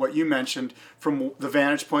by what you mentioned from the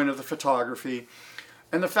vantage point of the photography,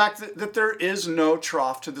 and the fact that there is no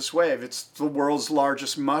trough to this wave. It's the world's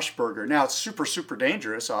largest mush burger. Now, it's super, super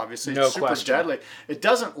dangerous, obviously. It's super deadly. It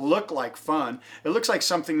doesn't look like fun. It looks like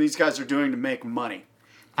something these guys are doing to make money.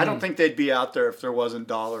 I don't think they'd be out there if there wasn't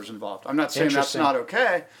dollars involved. I'm not saying that's not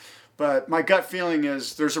okay, but my gut feeling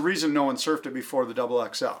is there's a reason no one surfed it before the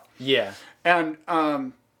XXL. Yeah. And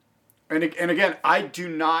again, I do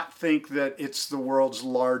not think that it's the world's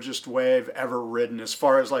largest wave ever ridden as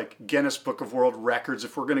far as like Guinness Book of World Records,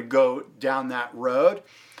 if we're going to go down that road.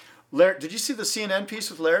 Laird, did you see the CNN piece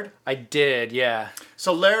with Laird? I did, yeah.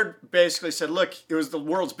 So Laird basically said, look, it was the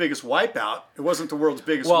world's biggest wipeout. It wasn't the world's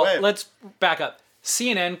biggest wave. Well, let's back up.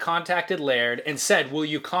 CNN contacted Laird and said, will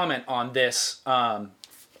you comment on this, on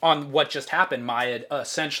what just happened, Maya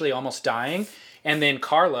essentially almost dying, and then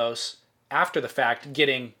Carlos, after the fact,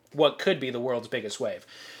 getting what could be the world's biggest wave.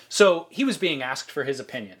 So he was being asked for his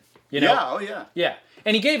opinion. You know? Yeah, oh yeah. Yeah.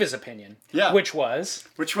 And he gave his opinion. Yeah. Which was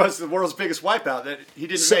the world's biggest wipeout. That he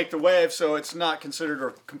didn't make the wave, so it's not considered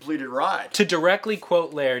a completed ride. To directly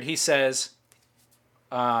quote Laird, he says,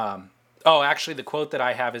 actually the quote that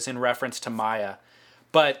I have is in reference to Maya.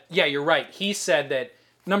 But yeah, you're right. He said that,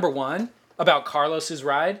 number one, about Carlos's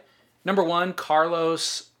ride,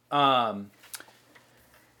 Carlos,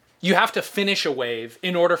 you have to finish a wave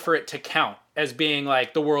in order for it to count as being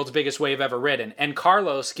like the world's biggest wave ever ridden. And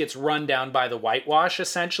Carlos gets run down by the whitewash,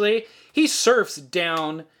 essentially. He surfs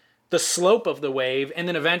down the slope of the wave, and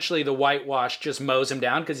then eventually the whitewash just mows him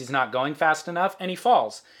down because he's not going fast enough, and he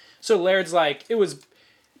falls. So Laird's like,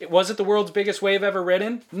 was it the world's biggest wave ever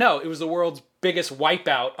ridden? No, it was the world's biggest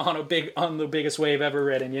wipeout on the biggest wave ever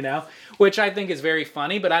ridden, you know? Which I think is very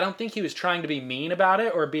funny, but I don't think he was trying to be mean about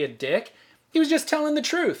it or be a dick. He was just telling the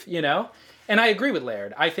truth, you know? And I agree with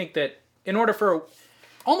Laird. I think that in order for...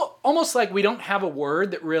 Almost like we don't have a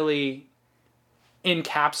word that really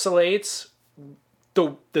encapsulates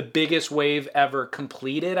the biggest wave ever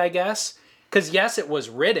completed, I guess. Because yes, it was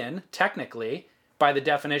ridden, technically, by the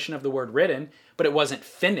definition of the word ridden, but it wasn't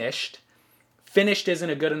finished. Finished isn't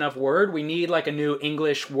a good enough word. We need like a new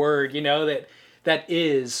English word, you know, that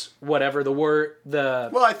is whatever the word,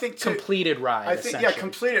 I think completed ride. I think,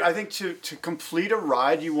 completed. I think to complete a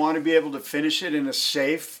ride, you want to be able to finish it in a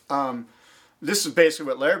safe. This is basically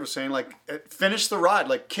what Laird was saying. Like, finish the ride,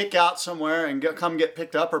 like kick out somewhere and come get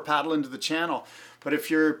picked up or paddle into the channel. But if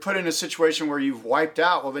you're put in a situation where you've wiped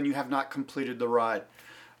out, well, then you have not completed the ride.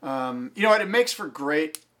 You know what? It makes for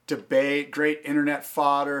great debate, great internet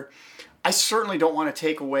fodder. I certainly don't want to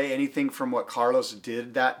take away anything from what Carlos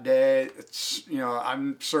did that day. It's, you know,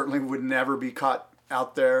 I certainly would never be caught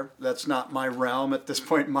out there. That's not my realm at this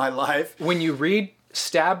point in my life. When you read,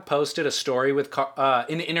 Stab posted a story with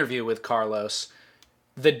an interview with Carlos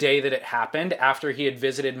the day that it happened after he had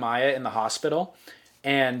visited Maya in the hospital.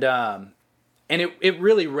 And it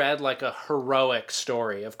really read like a heroic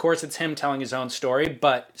story. Of course, it's him telling his own story,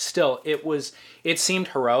 but still, it seemed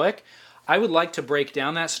heroic. I would like to break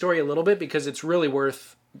down that story a little bit because it's really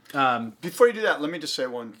worth... Before you do that, let me just say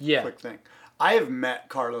one quick thing. I have met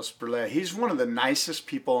Carlos Burle. He's one of the nicest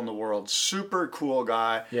people in the world. Super cool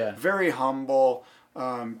guy. Yeah. Very humble.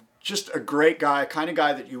 Just a great guy. Kind of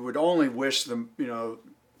guy that you would only wish the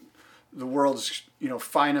world's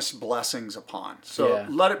finest blessings upon. So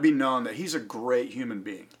let it be known that he's a great human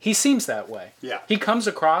being. He seems that way. Yeah. He comes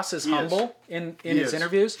across as humble in his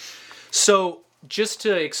interviews. So just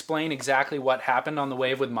to explain exactly what happened on the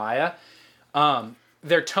wave with Maya,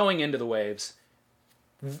 they're towing into the waves.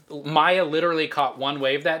 Maya literally caught one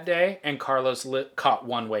wave that day, and Carlos caught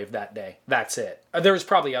one wave that day. That's it. There was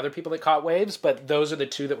probably other people that caught waves, but those are the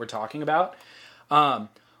two that we're talking about. On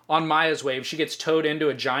Maya's wave, she gets towed into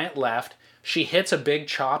a giant left. She hits a big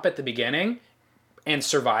chop at the beginning and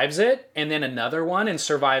survives it, and then another one and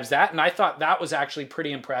survives that. And I thought that was actually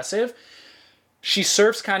pretty impressive. She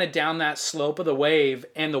surfs kind of down that slope of the wave,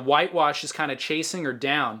 and the whitewash is kind of chasing her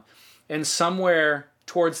down. And somewhere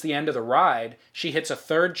towards the end of the ride, she hits a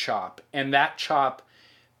third chop, and that chop,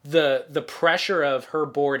 the pressure of her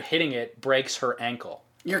board hitting it breaks her ankle.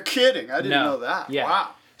 You're kidding. I didn't know that. Yeah. Wow.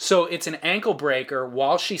 So it's an ankle breaker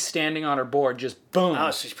while she's standing on her board, just boom.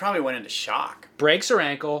 Oh, so she probably went into shock. Breaks her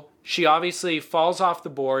ankle. She obviously falls off the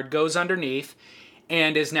board, goes underneath,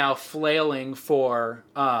 and is now flailing for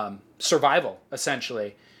survival,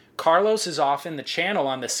 essentially. Carlos is off in the channel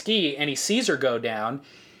on the ski, and he sees her go down.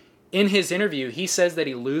 In his interview, he says that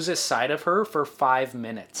he loses sight of her for 5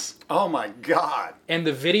 minutes. Oh my God. And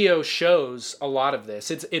the video shows a lot of this.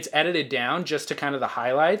 It's edited down just to kind of the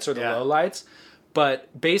highlights or the lowlights.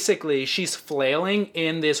 But basically, she's flailing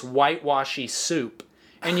in this whitewashy soup.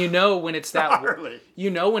 And when it's that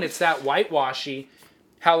when it's that whitewashy,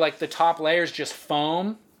 how like the top layers just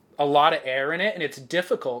foam, a lot of air in it, and it's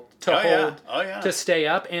difficult to hold, to stay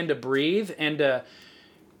up and to breathe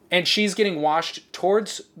and she's getting washed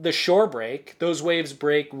towards the shore break. Those waves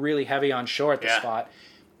break really heavy on shore at the spot.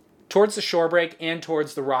 Towards the shore break and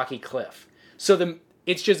towards the rocky cliff. So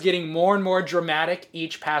it's just getting more and more dramatic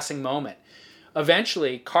each passing moment.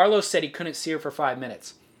 Eventually, Carlos said he couldn't see her for 5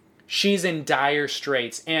 minutes. She's in dire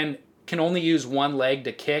straits and can only use one leg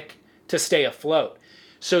to kick to stay afloat.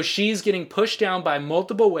 So she's getting pushed down by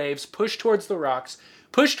multiple waves, pushed towards the rocks,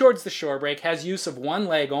 pushed towards the shore break, has use of one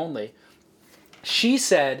leg only. She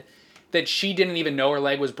said that she didn't even know her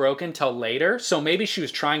leg was broken till later, so maybe she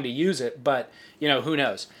was trying to use it, but, who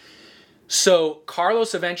knows. So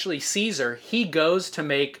Carlos eventually sees her. He goes to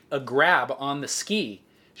make a grab on the ski.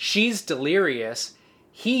 She's delirious.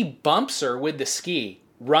 He bumps her with the ski,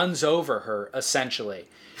 runs over her, essentially.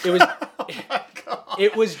 It was... Oh my God.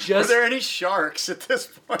 It was just... Are there any sharks at this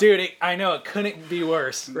point? Dude, I know, it couldn't be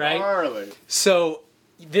worse, right? Gnarly. So...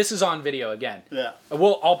 This is on video again. Yeah.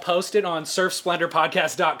 I'll post it on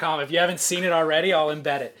surfsplendorpodcast.com. If you haven't seen it already, I'll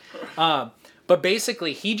embed it. But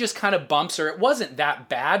basically, he just kind of bumps her. It wasn't that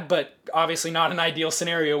bad, but obviously not an ideal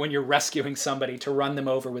scenario when you're rescuing somebody to run them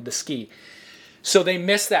over with the ski. So they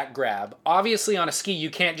miss that grab. Obviously, on a ski,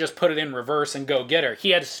 you can't just put it in reverse and go get her.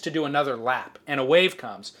 He has to do another lap, and a wave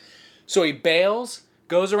comes. So he bails,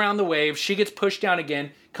 goes around the wave. She gets pushed down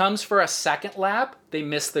again, comes for a second lap. They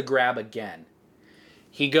miss the grab again.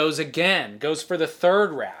 He goes again, goes for the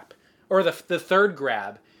third wrap, or the third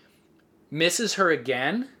grab, misses her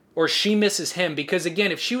again, or she misses him, because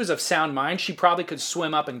again, if she was of sound mind, she probably could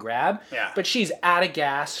swim up and grab, but she's out of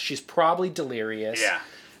gas, she's probably delirious. Yeah.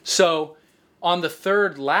 So on the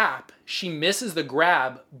third lap, she misses the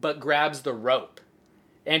grab, but grabs the rope.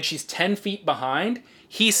 And she's 10 feet behind.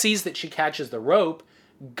 He sees that she catches the rope,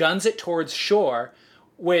 guns it towards shore,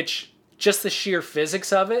 which, just the sheer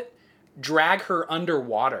physics of it, drag her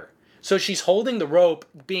underwater. So she's holding the rope,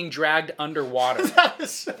 being dragged underwater. That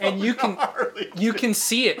is so and you can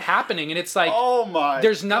see it happening, and it's like, oh my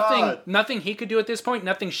there's nothing he could do at this point,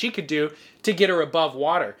 nothing she could do to get her above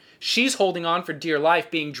water. She's holding on for dear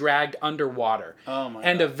life, being dragged underwater. Oh my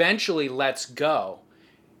and God. Eventually lets go.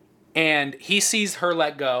 And he sees her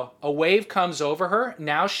let go. A wave comes over her.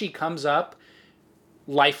 Now she comes up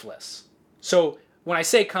lifeless. So when I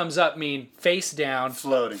say comes up, mean face down.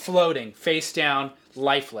 Floating, face down,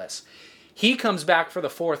 lifeless. He comes back for the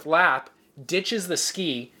fourth lap, ditches the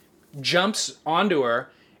ski, jumps onto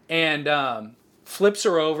her, and flips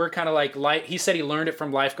her over, kind of like he said he learned it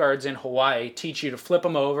from lifeguards in Hawaii, teach you to flip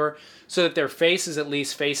them over so that their face is at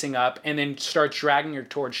least facing up, and then starts dragging her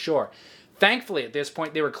towards shore. Thankfully, at this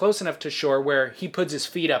point, they were close enough to shore where he puts his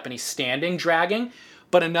feet up and he's standing, dragging,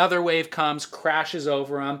 but another wave comes, crashes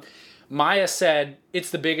over them. Maya said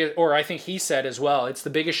it's the biggest, or I think he said as well, it's the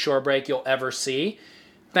biggest shore break you'll ever see.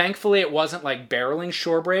 Thankfully, it wasn't like barreling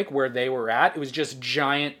shore break where they were at. It was just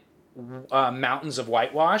giant mountains of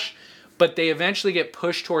whitewash. But they eventually get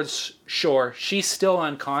pushed towards shore. She's still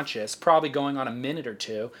unconscious, probably going on a minute or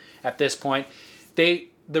two at this point. The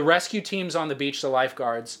rescue team's on the beach, the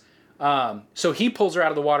lifeguards. So he pulls her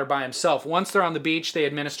out of the water by himself. Once they're on the beach, they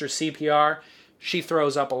administer CPR. She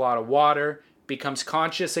throws up a lot of water, becomes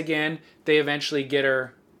conscious again. They eventually get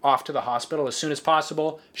her off to the hospital as soon as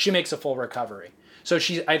possible. She makes a full recovery. So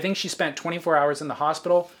I think she spent 24 hours in the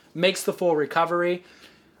hospital, makes the full recovery.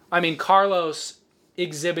 I mean, Carlos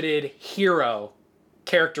exhibited hero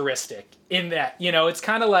characteristic in that, it's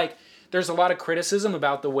kind of like there's a lot of criticism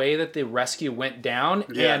about the way that the rescue went down.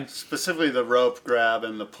 Yeah, and specifically the rope grab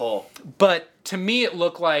and the pull. But to me, it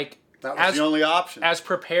looked like that was the only option. As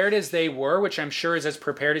prepared as they were, which I'm sure is as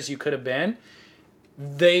prepared as you could have been,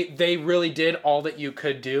 they really did all that you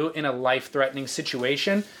could do in a life-threatening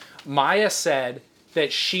situation. Maya said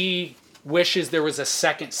that she wishes there was a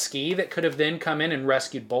second ski that could have then come in and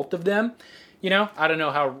rescued both of them. I don't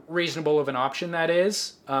know how reasonable of an option that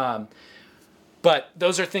is. But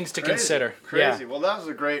those are things to consider. Crazy. Yeah. Well, that was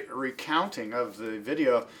a great recounting of the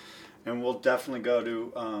video. And we'll definitely go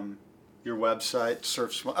to your website,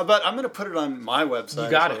 Surf Splendor. But I'm going to put it on my website.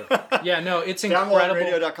 You got it. Yeah, no, it's incredible.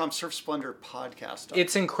 DownloadRadio.com, Surf Splendor podcast.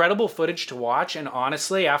 It's incredible footage to watch, and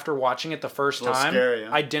honestly, after watching it the first time, scary,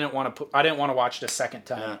 huh? I didn't want to watch it a second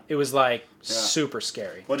time. Yeah. It was super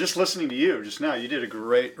scary. Well, just listening to you just now, you did a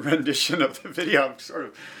great rendition of the video. I'm sort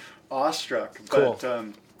of awestruck. Cool. But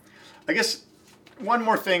I guess one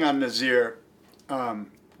more thing on Nazir.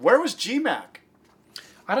 Where was G-Mac?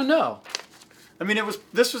 I don't know. I mean,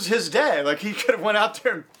 this was his day. Like, he could have went out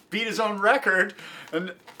there and beat his own record.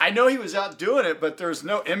 And I know he was out doing it, but there's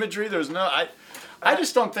no imagery. There's no... I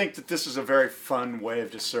just don't think that this is a very fun wave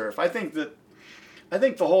to surf. I think the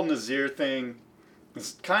whole Nazir thing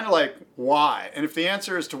is kind of like, why? And if the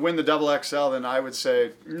answer is to win the XXL, then I would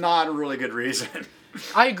say not a really good reason.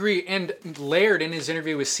 I agree. And Laird, in his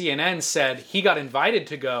interview with CNN, said he got invited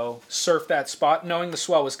to go surf that spot knowing the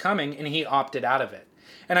swell was coming, and he opted out of it.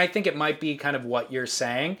 And I think it might be kind of what you're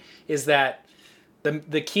saying, is that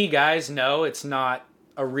the key guys know it's not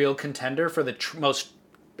a real contender for the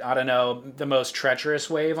the most treacherous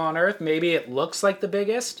wave on Earth. Maybe it looks like the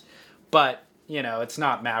biggest, but, it's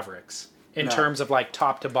not Mavericks. In terms of like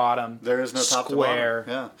top to bottom, there is no top to bottom.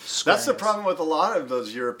 Yeah, that's the problem with a lot of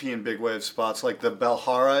those European big wave spots, like the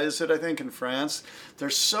Belhara, is it? I think in France, they're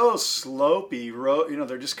so slopey.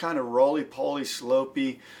 They're just kind of roly-poly,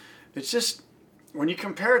 slopey. It's just when you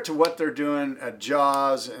compare it to what they're doing at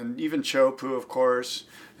Jaws and even Chopu, of course,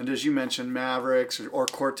 and as you mentioned, Mavericks or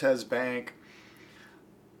Cortez Bank,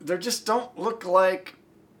 they just don't look like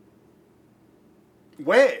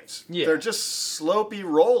waves. Yeah. They're just slopey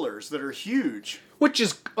rollers that are huge. Which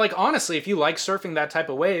is, like, honestly, if you like surfing that type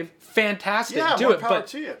of wave, fantastic. Yeah, do more it. power But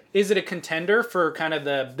to you. is it a contender for kind of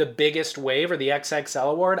the biggest wave or the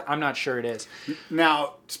XXL award? I'm not sure it is.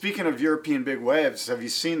 Now, speaking of European big waves, have you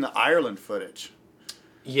seen the Ireland footage?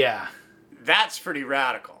 Yeah. That's pretty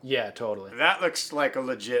radical. Yeah, totally. That looks like a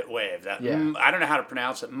legit wave. Yeah. I don't know how to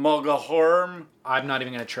pronounce it. Mulgahorm? I'm not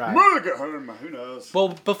even going to try. Mulgahorm, who knows?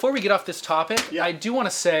 Well, before we get off this topic, Yeah. I do want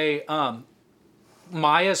to say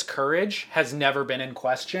Maya's courage has never been in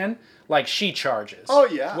question. Like, she charges. Oh,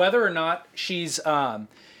 yeah. Whether or not she's, a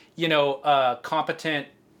competent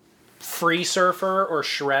free surfer or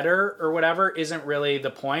shredder or whatever isn't really the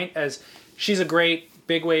point, as she's a great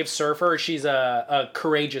big wave surfer. She's a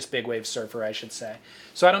courageous big wave surfer, I should say.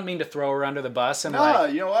 So I don't mean to throw her under the bus. And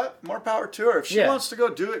you know what? More power to her. If she wants to go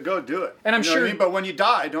do it, go do it. And I'm sure. What I mean? But when you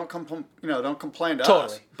die, don't complain to us.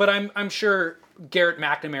 Totally. But I'm sure Garrett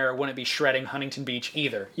McNamara wouldn't be shredding Huntington Beach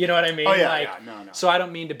either. You know what I mean? Oh yeah, no. So I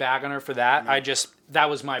don't mean to bag on her for that. That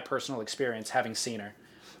was my personal experience having seen her.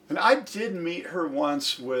 And I did meet her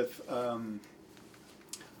once with. I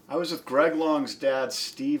was with Greg Long's dad,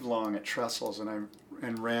 Steve Long, at Trestles,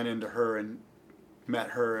 and ran into her and met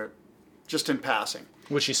her just in passing.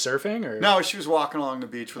 Was she surfing or? No, she was walking along the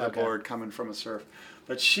beach with a board coming from a surf.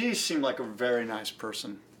 But she seemed like a very nice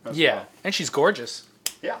person as well. And she's gorgeous.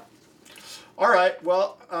 Yeah. All right,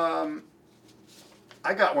 well,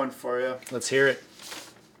 I got one for you. Let's hear it.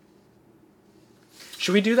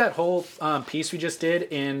 Should we do that whole piece we just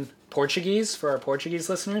did in Portuguese for our Portuguese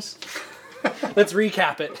listeners? Let's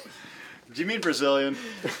recap it. Do you mean Brazilian?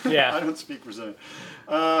 Yeah. I don't speak Brazilian.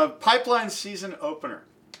 Pipeline season opener.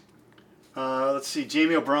 Let's see.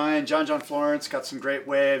 Jamie O'Brien, John Florence got some great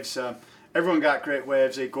waves. Everyone got great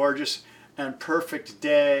waves. Gorgeous. and perfect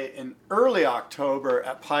day in early October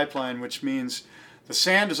at Pipeline, which means the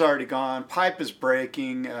sand is already gone, pipe is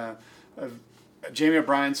breaking. Jamie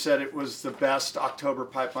O'Brien said it was the best October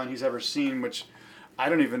pipeline he's ever seen, which I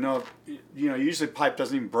don't even know. Usually pipe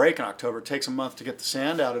doesn't even break in October. It takes a month to get the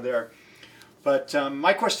sand out of there. But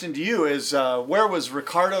my question to you is, where was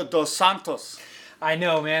Ricardo dos Santos? I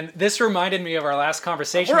know, man. This reminded me of our last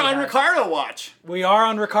conversation. We're on Ricardo watch. We are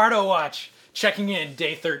on Ricardo watch, checking in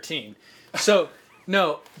day 13. So,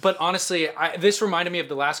 no, but honestly, this reminded me of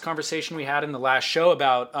the last conversation we had in the last show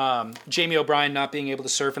about Jamie O'Brien not being able to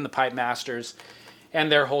surf in the Pipe Masters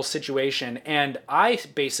and their whole situation. And I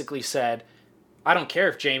basically said, I don't care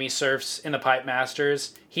if Jamie surfs in the Pipe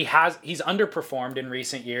Masters. He's underperformed in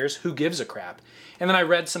recent years. Who gives a crap? And then I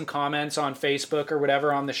read some comments on Facebook or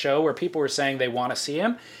whatever on the show where people were saying they want to see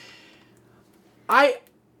him.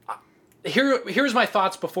 Here's my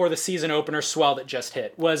thoughts before the season opener swell that just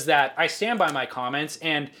hit, was that I stand by my comments,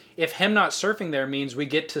 and if him not surfing there means we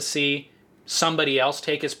get to see somebody else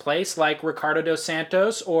take his place, like Ricardo dos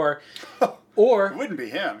Santos, or It wouldn't be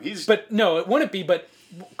him. But no, it wouldn't be. But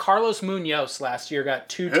Carlos Munoz last year got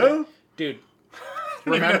two. Who? Dude.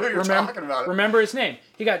 Remember Remember his name.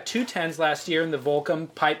 He got 2 10s last year in the Volcom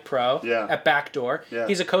Pipe Pro at Backdoor. Yeah.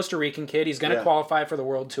 He's a Costa Rican kid. He's going to qualify for the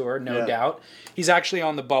World Tour, no doubt. He's actually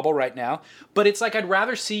on the bubble right now. But it's like I'd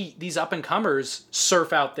rather see these up-and-comers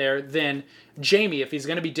surf out there than Jamie if he's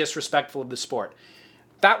going to be disrespectful of the sport.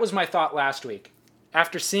 That was my thought last week.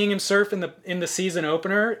 After seeing him surf in the season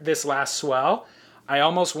opener, this last swell, I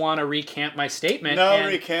almost want to recant my statement. No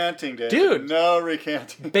recanting, David. Dude. No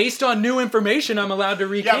recanting. Based on new information, I'm allowed to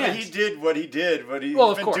recant. Yeah, but he did what he did. He's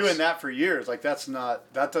been doing that for years. Like that's not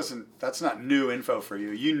new info for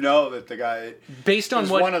you. You know that the guy based on is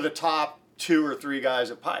one of the top 2 or 3 guys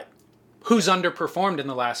at Pipe. Who's underperformed in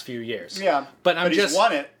the last few years. Yeah. But he's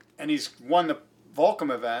won it, and he's won the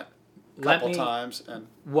Volcom event a couple times.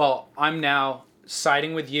 Well, I'm now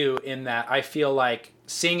siding with you in that I feel like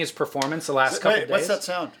seeing his performance the last couple days. What's that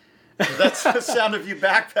sound? That's the sound of you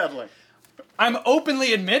backpedaling. I'm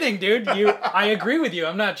openly admitting, dude. I agree with you.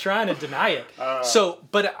 I'm not trying to deny it.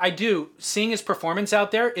 But I do. Seeing his performance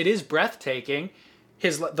out there, it is breathtaking.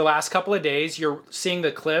 The last couple of days, you're seeing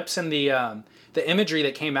the clips and the imagery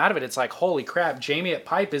that came out of it. It's like, holy crap, Jamie at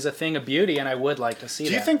Pipe is a thing of beauty, and I would like to see that.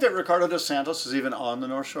 Do you think that Ricardo dos Santos is even on the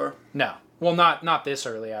North Shore? No. Well, not this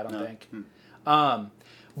early, I don't think.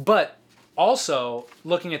 But also,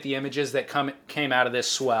 looking at the images that came out of this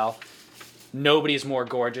swell, nobody's more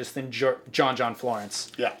gorgeous than John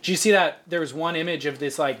Florence. Yeah. Did you see that? There was one image of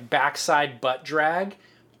this like backside butt drag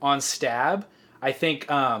on Stab. I think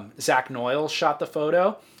Zach Noyle shot the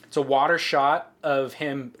photo. It's a water shot of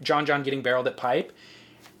him, John getting barreled at Pipe.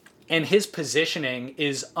 And his positioning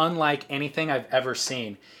is unlike anything I've ever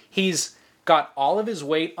seen. He's got all of his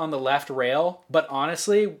weight on the left rail, but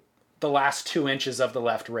honestly, the last 2 inches of the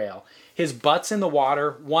left rail. His butt's in the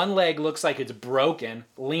water. One leg looks like it's broken,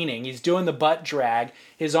 leaning. He's doing the butt drag.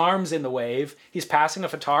 His arm's in the wave. He's passing a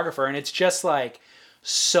photographer, and it's just like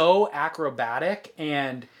so acrobatic.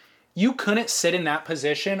 And you couldn't sit in that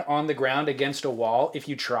position on the ground against a wall if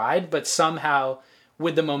you tried, but somehow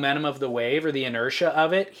with the momentum of the wave or the inertia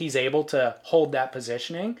of it, he's able to hold that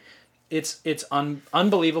positioning. It's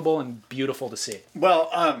unbelievable and beautiful to see.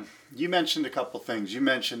 Well, you mentioned a couple things. You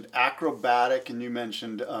mentioned acrobatic, and you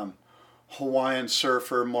mentioned Hawaiian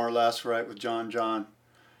surfer, more or less, right, with John.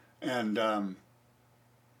 And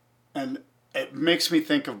it makes me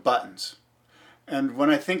think of Buttons. And when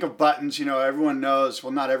I think of Buttons, everyone knows,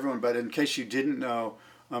 well, not everyone, but in case you didn't know,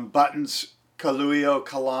 Buttons Kaluio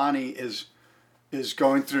Kalani is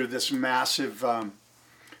going through this massive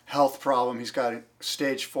health problem. He's got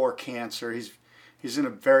stage 4 cancer. He's in a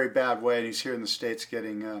very bad way, and he's here in the States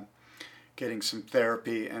getting some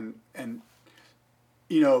therapy. And I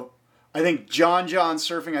think John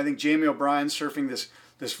surfing, I think Jamie O'Brien surfing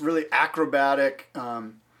this really acrobatic,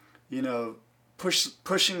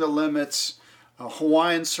 pushing the limits.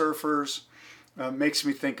 Hawaiian surfers makes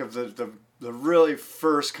me think of the really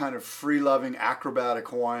first kind of free-loving acrobatic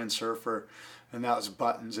Hawaiian surfer, and that was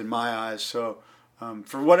Buttons in my eyes. So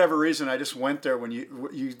for whatever reason, I just went there when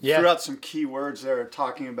you threw out some key words there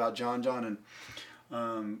talking about John, and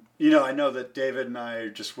I know that David and I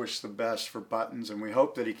just wish the best for Buttons, and we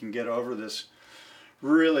hope that he can get over this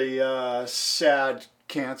really sad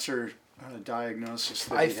cancer diagnosis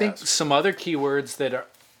that I think some other keywords that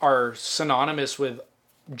are synonymous with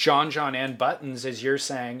John and Buttons, as you're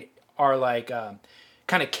saying, are like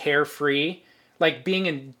kind of carefree, like being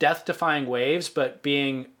in death-defying waves, but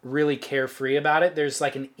being really carefree about it. There's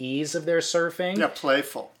like an ease of their surfing. Yeah,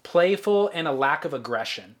 playful, and a lack of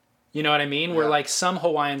aggression. You know what I mean? Where Yeah. like some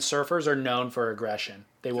Hawaiian surfers are known for aggression.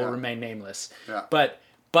 They will Yeah. remain nameless. Yeah. But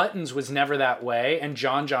Buttons was never that way, and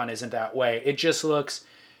John John isn't that way. It just looks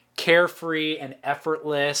carefree and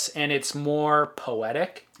effortless, and it's more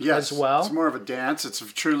poetic Yes, as well. it's more of a dance. It's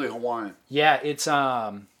truly Hawaiian. Yeah, it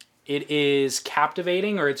is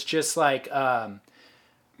captivating, or it's just like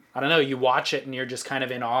I don't know, you watch it and you're just kind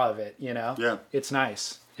of in awe of it, you know? Yeah. It's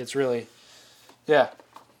nice. It's really yeah.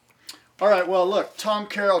 All right, well, look, Tom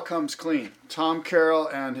Carroll comes clean. Tom Carroll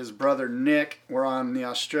and his brother Nick were on the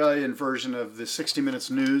Australian version of the 60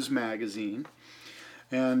 Minutes News magazine.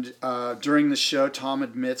 And during the show, Tom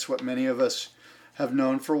admits what many of us have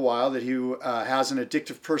known for a while, that he has an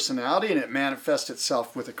addictive personality, and it manifests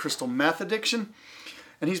itself with a crystal meth addiction.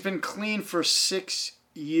 And he's been clean for 6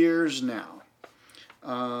 years now.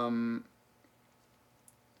 Tom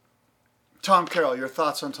Carroll, your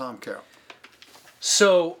thoughts on Tom Carroll?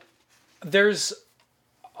 So there's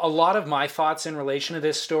a lot of my thoughts in relation to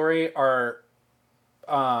this story are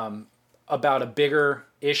about a bigger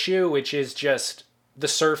issue, which is just the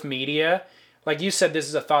surf media. Like you said, this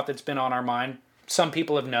is a thought that's been on our mind. Some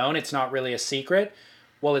people have known, it's not really a secret.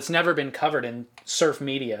 Well, it's never been covered in surf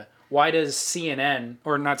media. Why does CNN,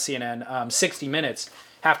 or not CNN, 60 Minutes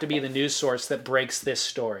have to be the news source that breaks this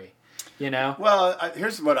story? You know? Well,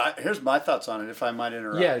 here's my thoughts on it, if I might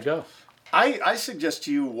interrupt. Yeah, go. I suggest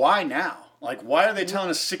to you, why now? Like, why are they telling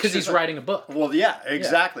us 6 Because years? he's writing a book. Well, yeah,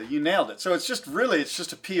 exactly. You nailed it. So it's just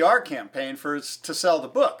a PR campaign to sell the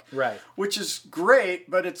book, Right. Which is great,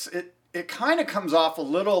 but it kind of comes off a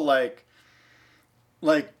little like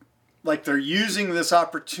they're using this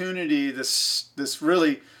opportunity, this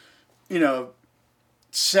really,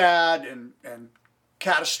 sad and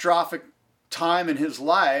catastrophic time in his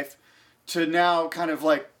life, to now kind of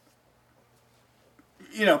like,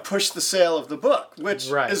 push the sale of the book, which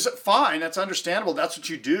Right. is fine. That's understandable. That's what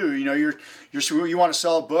you do. You want to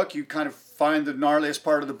sell a book, you kind of find the gnarliest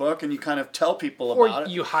part of the book and you kind of tell people about Or it.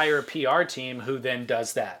 you hire a PR team who then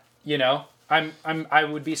does that. You know, I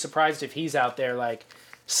would be surprised if he's out there like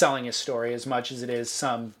selling his story as much as it is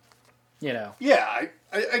some, Yeah,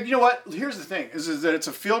 you know what? Here's the thing: is that it's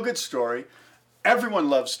a feel-good story. Everyone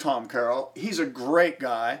loves Tom Carroll. He's a great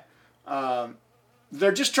guy.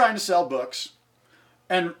 They're just trying to sell books.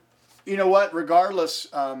 And you know what? Regardless,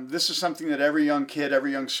 this is something that every young kid,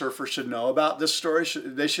 every young surfer should know about. This story,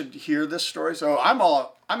 they should hear this story. So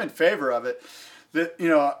I'm in favor of it. That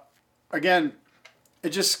again, it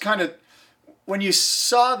just kind of, when you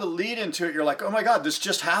saw the lead into it, you're like, oh my God, this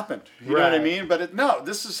just happened. You know what I Right. mean? But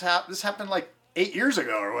this happened like 8 years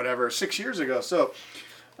ago or whatever, 6 years ago. So,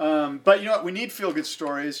 but you know what? We need feel good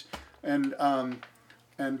stories, and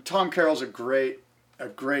Tom Carroll's a great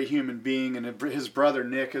human being, and his brother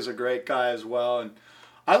Nick is a great guy as well, and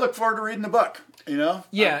I look forward to reading the book.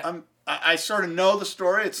 Yeah. I sort of know the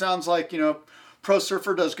story. It sounds like pro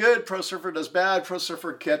surfer does good, pro surfer does bad, pro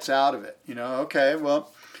surfer gets out of it. Okay,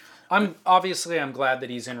 well, I'm glad that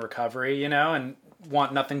he's in recovery, and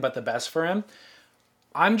want nothing but the best for him.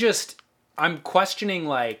 I'm questioning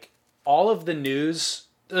like all of the news,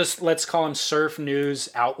 let's call them surf news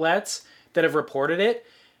outlets that have reported it,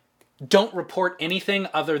 don't report anything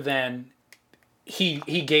other than he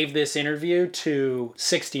gave this interview to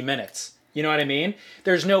 60 Minutes. You know what I mean?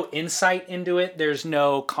 There's no insight into it. There's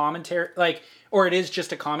no commentary, or it is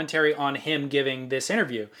just a commentary on him giving this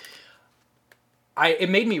interview. It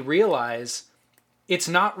made me realize it's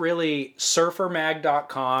not really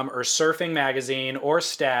surfermag.com or Surfing Magazine or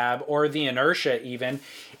Stab or The Inertia even.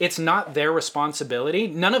 It's not their responsibility.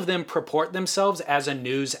 None of them purport themselves as a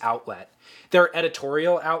news outlet. They're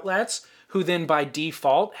editorial outlets who then by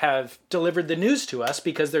default have delivered the news to us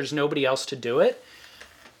because there's nobody else to do it.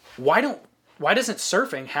 Why doesn't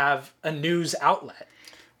surfing have a news outlet?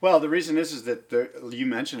 Well, the reason is that you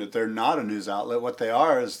mentioned it. They're not a news outlet. What they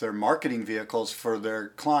are is they're marketing vehicles for their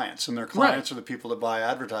clients, and their clients are the people that buy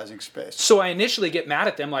advertising space. So I initially get mad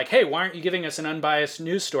at them, like, "Hey, why aren't you giving us an unbiased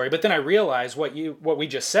news story?" But then I realize what we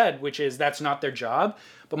just said, which is that's not their job.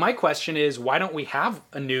 But my question is, why don't we have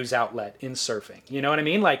a news outlet in surfing? You know what I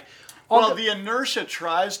mean? Like, the Inertia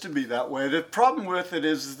tries to be that way. The problem with it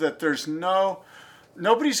is that there's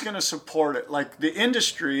nobody's going to support it. Like the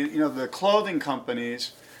industry, the clothing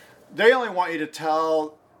companies, they only want you to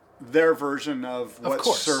tell their version of what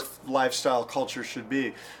surf lifestyle culture should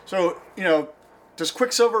be. So, does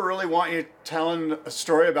Quicksilver really want you telling a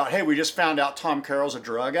story about, hey, we just found out Tom Carroll's a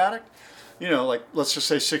drug addict? like let's just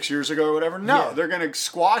say 6 years ago or whatever. No, Yeah. they're going to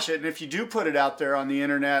squash it. And if you do put it out there on the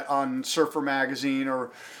internet, on Surfer Magazine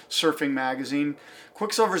or Surfing Magazine,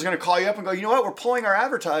 Quicksilver is going to call you up and go, you know what, we're pulling our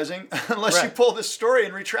advertising unless you Right. pull this story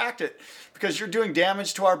and retract it because you're doing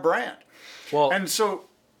damage to our brand. Well, And so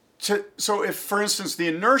if, for instance, the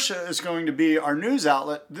Inertia is going to be our news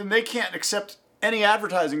outlet, then they can't accept any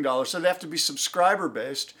advertising dollars. So they have to be subscriber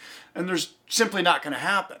based, and there's simply not going to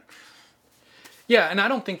happen. yeah, and I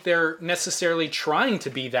don't think they're necessarily trying to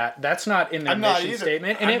be that. That's not in their I'm not mission either.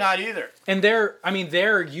 statement. I'm not either. And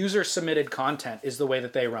their user submitted content is the way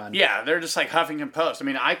that they run. Yeah, they're just like Huffington Post. I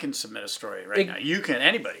mean, I can submit a story right now. You can.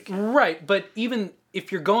 Anybody can. Right, but even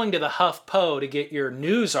if you're going to the HuffPo to get your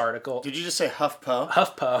news article, Did you just say HuffPo?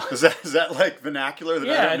 HuffPo, Is that like vernacular that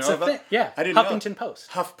I yeah, don't it's know a about? thing. Yeah, I didn't know. Huffington Post,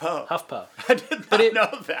 HuffPo. HuffPo. I did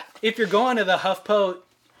not know that. If you're going to the HuffPo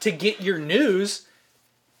to get your news,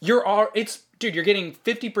 you're getting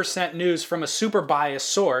 50% news from a super biased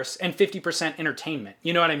source and 50% entertainment.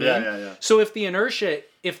 You know what I mean? Yeah. So if the Inertia,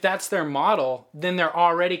 if that's their model, then they're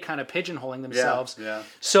already kind of pigeonholing themselves. Yeah.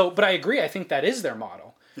 So, but I agree. I think that is their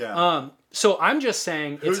model. Yeah. So I'm just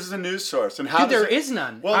saying, Who's the news source and how? there is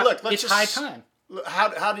none. Well, look, let's it's high time.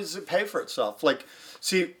 How does it pay for itself? Like,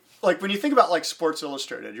 see, like when you think about like Sports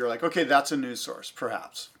Illustrated, you're like, okay, that's a news source,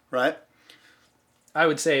 perhaps, right? I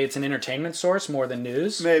would say it's an entertainment source more than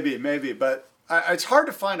news. Maybe, but it's hard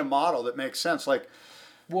to find a model that makes sense. Like,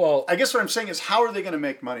 Well, I guess what I'm saying is, how are they going to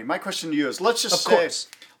make money? My question to you is, let's just Of say, course.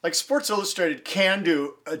 like Sports Illustrated can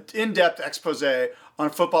do an in-depth expose on a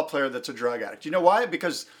football player that's a drug addict. You know why?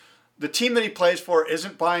 Because the team that he plays for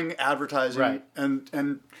isn't buying advertising, Right.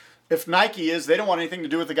 and if Nike is, they don't want anything to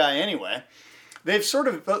do with the guy anyway. They've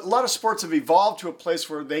a lot of sports have evolved to a place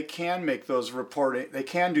where they can make those reporting, they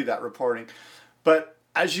can do that reporting. But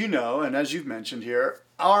as you know, and as you've mentioned here,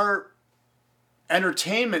 our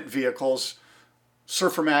entertainment vehicles,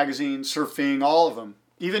 Surfer Magazine, Surfing, all of them,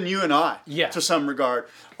 even you and I, Yeah. to some regard,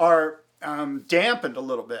 are dampened a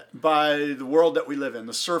little bit by the world that we live in,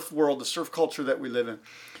 the surf world, the surf culture that we live in.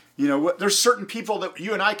 You know, there's certain people that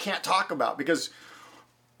you and I can't talk about because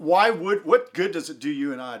what good does it do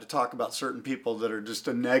you and I to talk about certain people that are just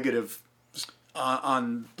a negative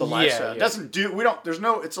on the lifestyle? yeah. It doesn't do,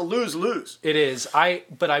 it's a lose-lose. it is.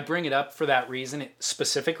 But I bring it up for that reason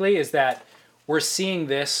specifically, is that we're seeing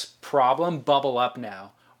this problem bubble up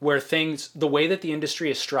now, where the way that the industry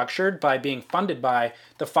is structured by being funded by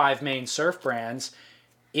the 5 main surf brands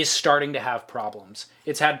is starting to have problems.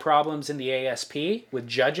 It's had problems in the ASP with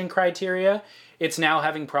judging criteria. It's now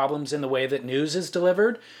having problems in the way that news is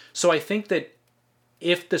delivered. So I think that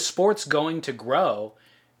if the sport's going to grow,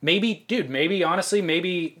 maybe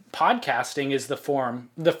podcasting is the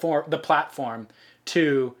platform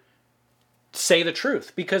to say the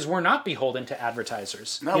truth, because we're not beholden to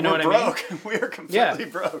advertisers. No, you know we're what broke. I mean? We're completely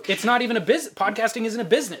broke. It's not even a business. Podcasting isn't a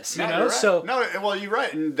business, you No, know? you're right. So no, well, you're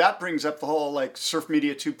right, and that brings up the whole like Surf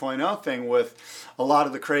Media 2.0 thing with a lot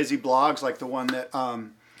of the crazy blogs, like the one that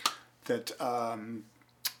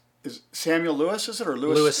is Samuel Lewis, is it, or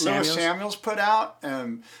Lewis Samuels put out,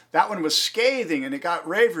 and that one was scathing, and it got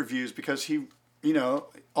rave reviews because he,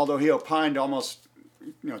 although he opined almost,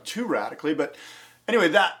 too radically, but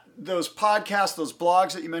anyway, those podcasts, those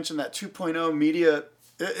blogs that you mentioned, that 2.0 media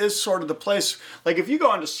is sort of the place. Like if you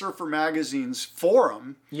go onto Surfer Magazine's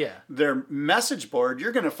forum, their message board,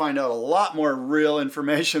 you're going to find out a lot more real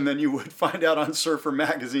information than you would find out on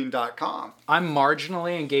surfermagazine.com. I'm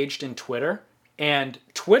marginally engaged in Twitter, and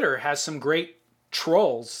Twitter has some great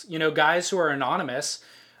trolls, guys who are anonymous.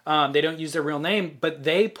 They don't use their real name, but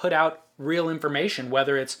they put out real information,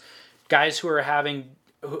 whether it's guys who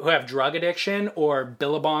have drug addiction or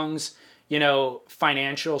Billabong's,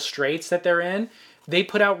 financial straits that they're in. They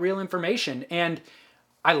put out real information, and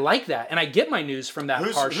I like that, and I get my news from that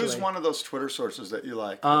partially. Who's one of those Twitter sources that you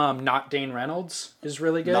like? Not Dane Reynolds is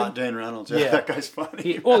really good. Not Dane Reynolds. Yeah, that guy's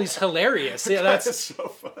funny. He's hilarious. That's so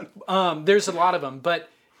fun. There's a lot of them, but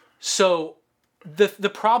so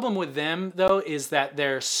the problem with them though is that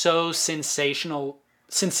they're so sensationalistic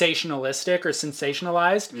or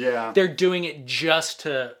sensationalized. Yeah, they're doing it just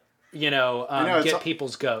to get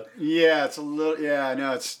people's goat. Yeah, it's a little. Yeah, I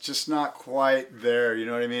know it's just not quite there. You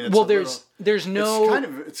know what I mean?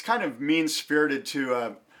 It's kind of mean spirited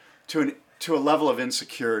to a level of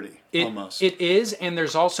insecurity almost. It is, and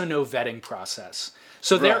there's also no vetting process.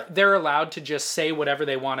 So they're allowed to just say whatever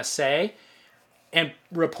they want to say, and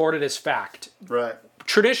report it as fact. Right.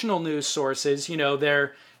 Traditional news sources, you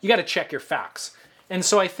got to check your facts, and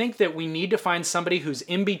so I think that we need to find somebody who's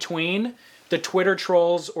in between the Twitter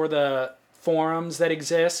trolls or the forums that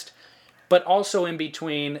exist, but also in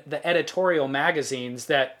between the editorial magazines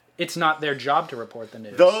that it's not their job to report the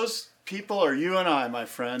news. Those people are you and I, my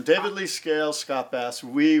friend. David Lee Scales, Scott Bass.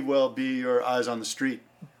 We will be your eyes on the street.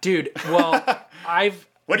 Dude, well,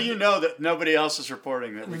 What do you know that nobody else is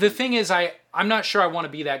reporting? The thing is, I'm not sure I want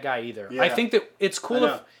to be that guy either. Yeah. I think that it's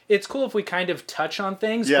cool if we kind of touch on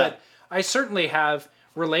things, but I certainly have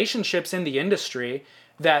relationships in the industry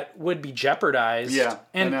that would be jeopardized. Yeah,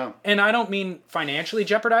 and, I know. And I don't mean financially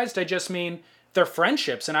jeopardized. I just mean they're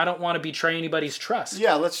friendships, and I don't want to betray anybody's trust.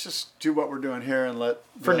 Yeah, let's just do what we're doing here and let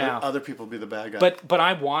other people be the bad guy. But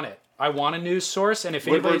I want it. I want a news source, and if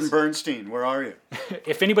Woodward anybody's and Bernstein, where are you?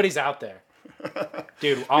 if anybody's out there,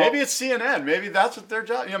 dude, maybe it's CNN. Maybe that's what their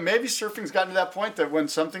job. Maybe surfing's gotten to that point that when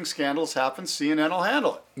something scandalous happens, CNN will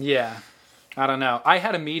handle it. Yeah, I don't know. I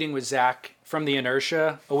had a meeting with Zach from the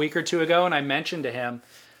Inertia a week or two ago, and I mentioned to him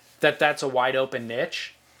that that's a wide open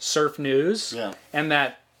niche, surf news, and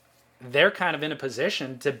that they're kind of in a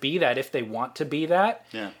position to be that if they want to be that.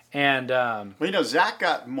 Yeah. And well, Zach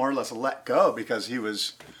got more or less let go because he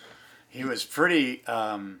was pretty.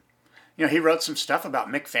 He wrote some stuff about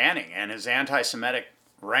Mick Fanning and his anti-Semitic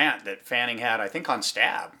rant that Fanning had, I think, on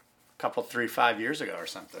Stab a couple, 3-5 years ago or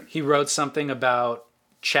something. He wrote something about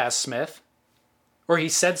Chaz Smith, or he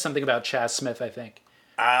said something about Chaz Smith, I think.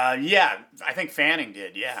 Yeah, I think Fanning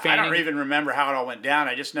did. Yeah, I don't even remember how it all went down.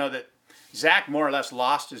 I just know that Zach more or less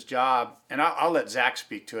lost his job, and I'll let Zach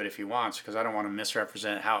speak to it if he wants, because I don't want to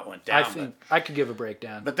misrepresent how it went down. I think I could give a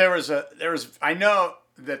breakdown. But I know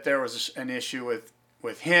that there was an issue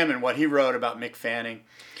with him and what he wrote about Mick Fanning,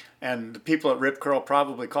 and the people at Rip Curl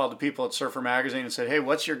probably called the people at Surfer Magazine and said, "Hey,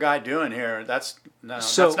 what's your guy doing here? That's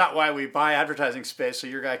not why we buy advertising space, so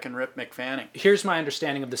your guy can rip Mick Fanning." Here's my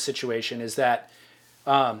understanding of the situation: is that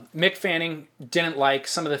Mick Fanning didn't like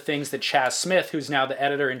some of the things that Chaz Smith, who's now the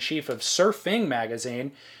editor-in-chief of Surfing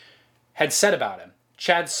Magazine, had said about him.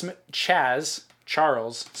 Charles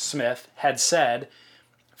Smith had said,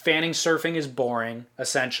 Fanning surfing is boring,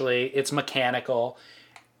 essentially. It's mechanical.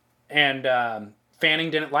 And Fanning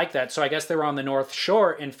didn't like that. So I guess they were on the North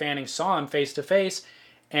Shore, and Fanning saw him face-to-face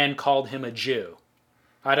and called him a Jew.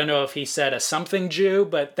 I don't know if he said a something Jew,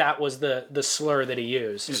 but that was the slur that he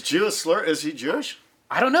used. Is Jew a slur? Is he Jewish?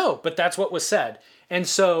 I don't know, but that's what was said. And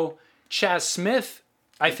so Chaz Smith,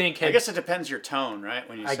 I think... I guess it depends your tone, right?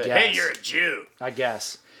 When you say, hey, you're a Jew. I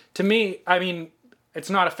guess. To me, I mean, it's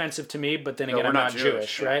not offensive to me, but then again, I'm not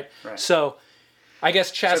Jewish, right? So I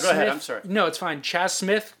guess Chaz Smith... go ahead, I'm sorry. No, it's fine. Chaz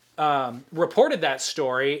Smith reported that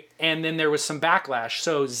story, and then there was some backlash.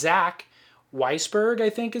 So Zach Weisberg, I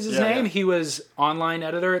think is his name. Yeah. He was online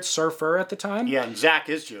editor at Surfer at the time. Yeah, and Zach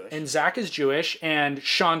is Jewish. And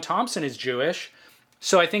Sean Thompson is Jewish.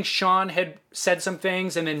 So I think Sean had said some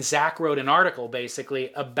things, and then Zach wrote an article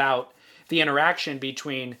basically about the interaction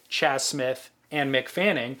between Chaz Smith and Mick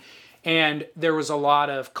Fanning. And there was a lot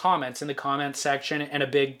of comments in the comment section and a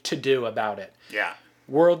big to-do about it. Yeah.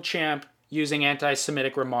 World champ using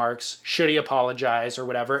anti-Semitic remarks. Should he apologize or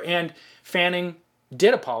whatever? And Fanning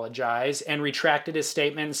did apologize and retracted his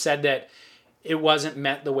statement and said that it wasn't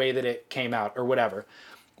meant the way that it came out or whatever.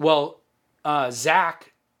 Well, Zach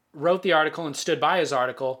wrote the article and stood by his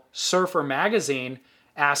article. Surfer Magazine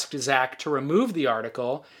asked Zach to remove the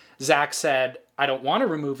article. Zach said, I don't want to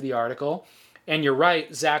remove the article. And you're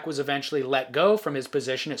right, Zach was eventually let go from his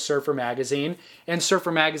position at Surfer Magazine, and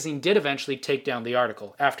Surfer Magazine did eventually take down the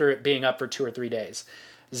article after it being up for 2 or 3 days.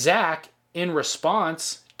 Zach, in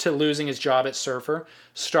response to losing his job at Surfer,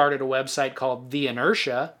 started a website called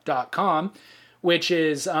theinertia.com, which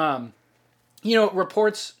is, it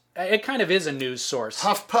reports... It kind of is a news source.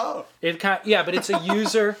 HuffPo. But it's a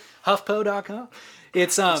user, HuffPo.com.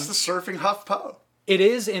 It's the surfing HuffPo. It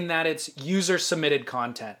is in that it's user-submitted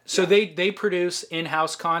content. So they produce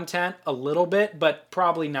in-house content a little bit, but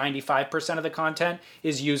probably 95% of the content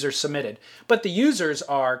is user-submitted. But the users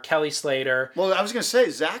are Kelly Slater. Well, I was going to say,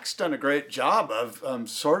 Zach's done a great job of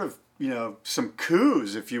some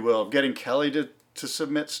coups, if you will, of getting Kelly to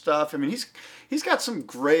submit stuff. I mean, he's got some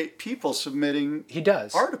great people submitting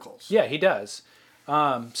articles. Yeah, he does.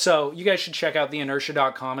 So you guys should check out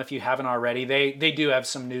theinertia.com if you haven't already. They do have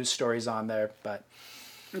some news stories on there, but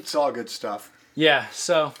it's all good stuff. Yeah,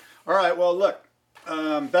 so all right, well, look,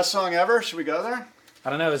 best song ever. Should we go there? I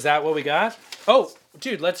don't know. Is that what we got? Oh,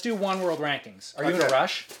 dude, let's do One World Rankings. Are you in a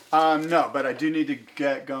rush? No, but I do need to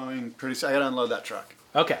get going pretty soon. I got to unload that truck.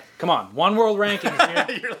 Okay, come on. One World Rankings,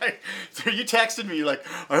 dude. You texted me, you're like,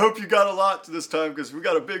 I hope you got a lot this time because we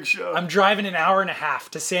got a big show. I'm driving an hour and a half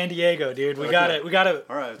to San Diego, dude. We gotta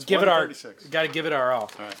all right, it's give it our all.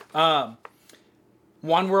 All right.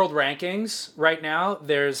 One World Rankings right now,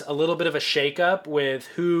 there's a little bit of a shakeup with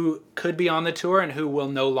who could be on the tour and who will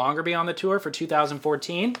no longer be on the tour for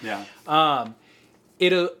 2014. Yeah.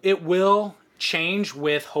 It will change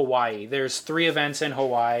with Hawaii. There's 3 events in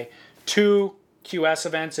Hawaii, 2 QS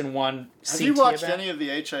events and 1 CT Have you watched event. any of the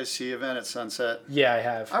HIC event at Sunset? Yeah, I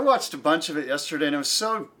have. I watched a bunch of it yesterday, and I was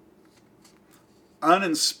so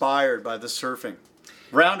uninspired by the surfing.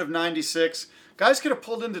 Round of 96, guys could have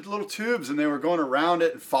pulled into little tubes, and they were going around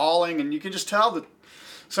it and falling, and you can just tell that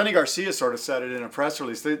Sonny Garcia sort of said it in a press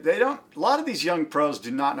release. They don't. A lot of these young pros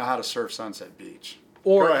do not know how to surf Sunset Beach.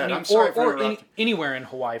 Or Go ahead. I'm sorry for interrupting. Anywhere in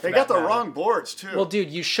Hawaii. For They that got the matter. wrong boards too. Well, dude,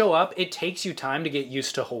 you show up. It takes you time to get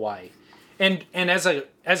used to Hawaii, and as a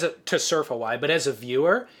to surf Hawaii. But as a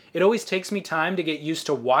viewer, it always takes me time to get used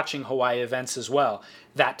to watching Hawaii events as well.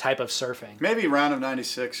 That type of surfing. Maybe round of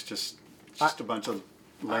 96, just a bunch of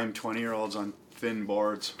lame 20-year-olds on thin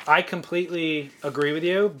boards. I completely agree with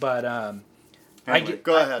you, but Anyway,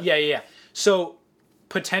 go ahead. Yeah. So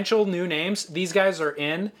potential new names. These guys are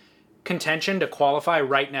in contention to qualify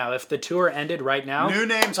right now. If the tour ended right now, New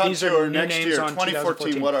names on these are tour new next names year, on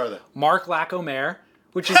 2014. What are they? Mark Lacomere,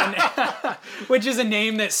 which is which is a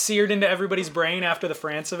name that's seared into everybody's brain after the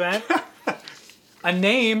France event. A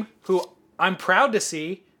name who I'm proud to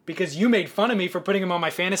see because you made fun of me for putting him on my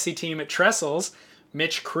fantasy team at Trestles,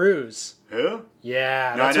 Mitch Cruz. Who?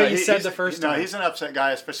 Yeah, No, that's I know. what you said the first time. No, he's an upset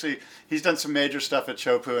guy, especially he's done some major stuff at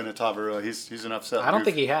Chopu and at Tavarua. He's an upset. I don't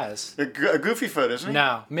think he has. A goofy foot, isn't he?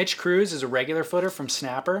 No, Mitch Cruz is a regular footer from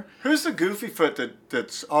Snapper. Who's the goofy foot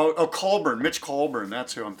that's Colburn, Mitch Colburn,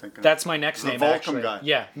 that's who I'm thinking. That's my next The name, Volcom actually. guy.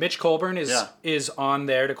 Yeah, Mitch Colburn is on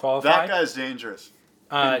there to qualify. That guy's dangerous.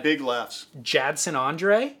 In big lefts. Jadson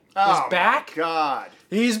Andre Oh, is back. My God.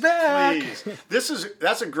 He's back. Please.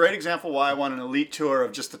 That's a great example why I want an elite tour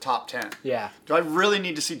of just the top 10. Yeah. Do I really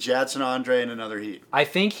need to see Jadson Andre in another heat? I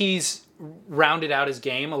think he's rounded out his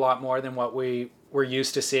game a lot more than what we were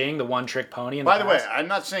used to seeing, the one-trick pony in the By the way, past. I'm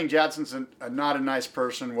not saying Jadson's not a nice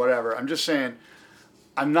person, whatever. I'm just saying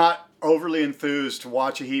I'm not overly enthused to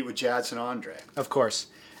watch a heat with Jadson Andre. Of course.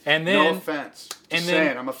 And then No offense. Just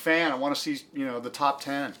saying, I'm a fan. I want to see, the top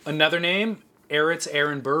 10. another name, Eretz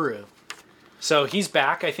Aaron Buru. So he's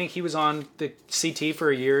back. I think he was on the CT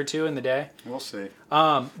for a year or two in the day. We'll see.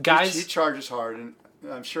 Guys, He charges hard, and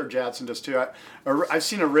I'm sure Jadson does too. I've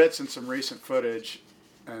seen a Ritz in some recent footage,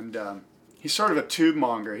 and he's sort of a tube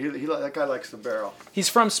monger. That guy likes the barrel. he's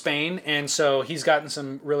from Spain, and so he's gotten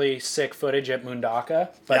some really sick footage at Mundaka,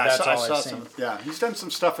 but that's all I've seen. He's done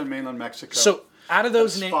some stuff in mainland Mexico. So out of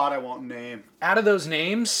those spot I won't name. Out of those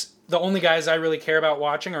names, the only guys I really care about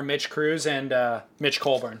watching are Mitch Cruz and Mitch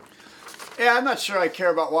Colburn. Yeah, I'm not sure I care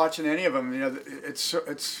about watching any of them. It's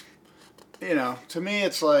to me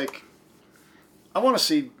it's like I want to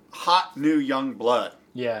see hot new young blood.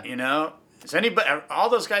 Yeah. Has anybody? All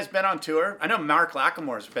those guys been on tour? I know Mark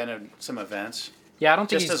Lacamore's been in some events. Yeah, I don't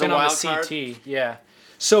think Just he's as a been on wild the card? CT. Yeah.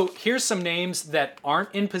 So here's some names that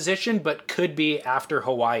aren't in position but could be after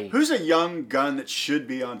Hawaii. Who's a young gun that should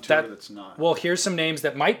be on tour that's not? Well, here's some names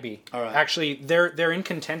that might be. All right. Actually, they're in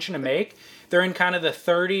contention to make. They're in kind of the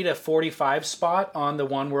 30 to 45 spot on the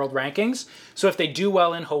One World Rankings. So if they do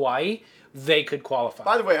well in Hawaii, they could qualify.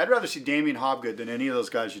 By the way, I'd rather see Damien Hobgood than any of those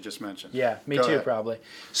guys you just mentioned. Yeah, me Go too, ahead. probably.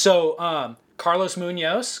 So Carlos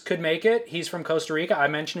Munoz could make it. He's from Costa Rica. I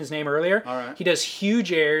mentioned his name earlier. All right. He does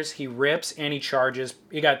huge airs. He rips and he charges.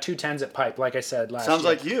 He got 2 10s at pipe, like I said last Sounds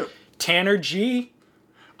year. like you. Tanner G.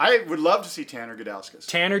 I would love to see Tanner Gudauskas.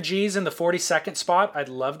 Tanner G's in the 42nd spot. I'd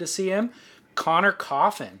love to see him. Connor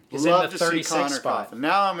Coffin is Love in the to see 36th Connor spot. Coffin.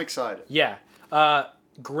 Now I'm excited. Yeah.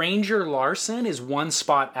 Granger Larson is 1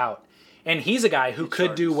 spot out. And he's a guy who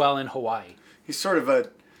could do charges. well in Hawaii. He's sort of a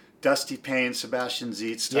Dusty Payne, Sebastian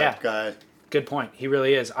Zietz type guy. Good point. He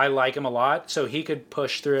really is. I like him a lot, so he could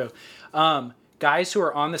push through. Guys who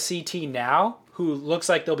are on the CT now, who looks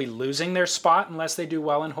like they'll be losing their spot unless they do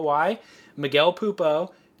well in Hawaii, Miguel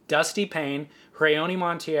Pupo, Dusty Payne, Rayoni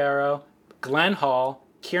Monteiro, Glenn Hall,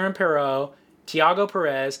 Kieran Perot, Tiago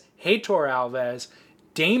Perez, Heitor Alves,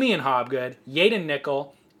 Damian Hobgood, Yaden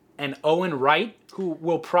Nickel, and Owen Wright, who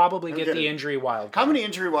will probably get the injury wild card. How many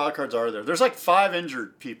injury wildcards are there? There's like 5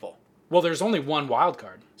 injured people. Well, there's only 1 wild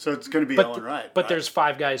card. So it's going to be But, Owen Wright. but right? there's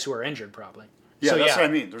 5 guys who are injured probably. Yeah, So, that's what I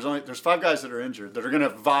mean. There's 5 guys that are injured that are going to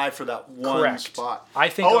vie for that one Correct. spot. I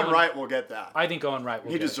think Owen Owen- Wright will get that. I think Owen Wright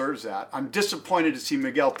will He get it. deserves that. I'm disappointed to see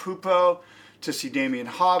Miguel Pupo, to see Damian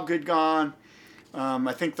Hobgood gone.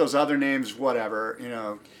 I think those other names, whatever,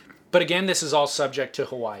 But again, this is all subject to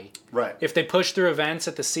Hawaii. Right. If they push through events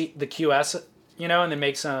at the QS, and then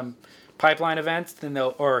make some pipeline events,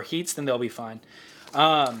 or heats, then they'll be fine.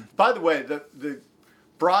 By the way, the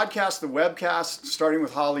broadcast, the webcast, starting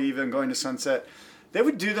with Haleiwa and going to Sunset, they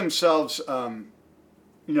would do themselves,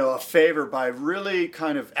 a favor by really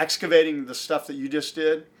kind of excavating the stuff that you just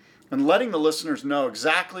did and letting the listeners know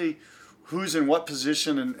exactly who's in what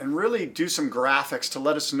position and really do some graphics to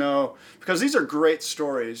let us know, because these are great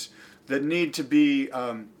stories that need to be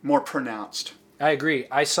more pronounced. I agree.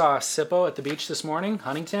 I saw Sippo at the beach this morning,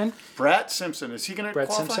 Huntington. Brett Simpson, is he going to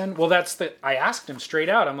qualify? Brett Simpson. Well, I asked him straight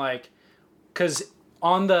out. I'm like, because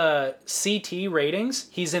on the CT ratings,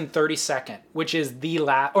 he's in 32nd, which is the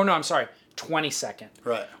last, 22nd.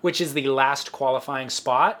 Right. Which is the last qualifying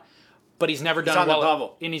spot, but he's never done well.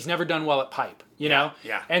 Bubble. And he's never done well at pipe, you know?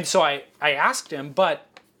 Yeah. And so I asked him, but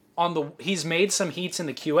he's made some heats in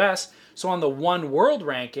the QS, so on the One World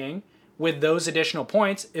ranking, with those additional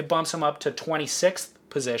points, it bumps him up to 26th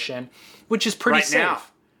position, which is pretty safe. Now.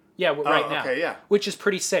 Yeah, right now. Okay, yeah. Which is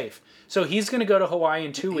pretty safe. So he's going to go to Hawaii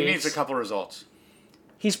in 2 weeks. He needs a couple results.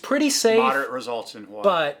 He's pretty safe. Moderate results in Hawaii.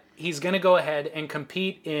 But he's going to go ahead and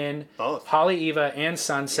compete in both Haleiwa and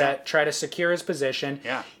Sunset, try to secure his position.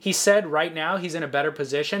 Yeah. He said right now he's in a better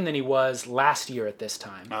position than he was last year at this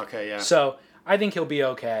time. Okay, yeah. So I think he'll be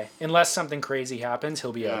okay. Unless something crazy happens,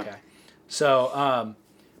 he'll be okay. So,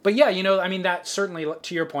 but yeah, that certainly,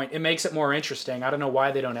 to your point, it makes it more interesting. I don't know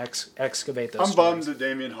why they don't excavate those. I'm bummed that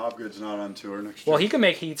Damian Hobgood's not on tour next year. Well, he can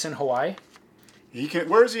make heats in Hawaii. He can.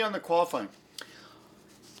 Where is he on the qualifying?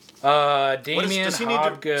 Damian does he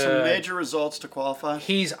Hobgood. need some major results to qualify?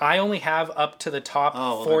 I only have up to the top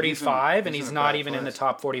 45, and he's not even in the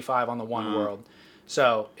top 45 on the One World.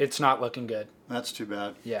 So it's not looking good. That's too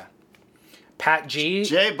bad. Yeah. Pat G.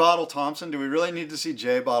 Jay Bottle Thompson. Do we really need to see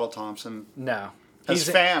Jay Bottle Thompson? No. As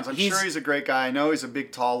fans, I'm sure he's a great guy. I know he's a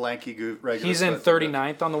big, tall, lanky regular. He's in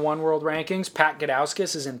 39th on the One World rankings. Pat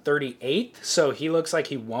Gadauskas is in 38th, so he looks like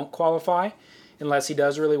he won't qualify unless he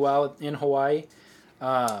does really well in Hawaii.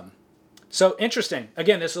 So interesting.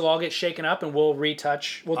 Again, this will all get shaken up, and we'll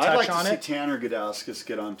touch on it. I'd like to see Tanner Gadauskas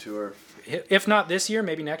get on tour. If not this year,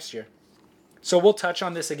 maybe next year. So we'll touch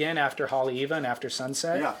on this again after Haleiwa and after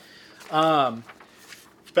Sunset. Yeah.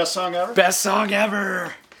 Best song ever? Best song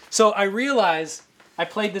ever. So I realize I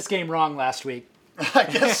played this game wrong last week. I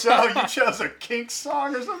guess so. You chose a Kinks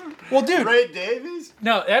song or something? Well, dude. Ray Davies?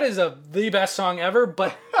 No, that is the best song ever.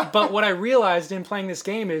 But what I realized in playing this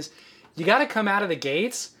game is you got to come out of the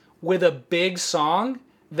gates with a big song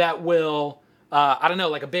that will,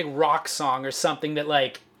 like a big rock song or something that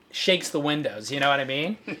like shakes the windows. You know what I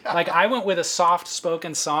mean? Yeah. Like I went with a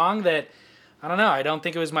soft-spoken song that, I don't know, I don't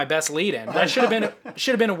think it was my best lead-in. That should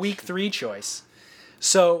have been a week 3 choice.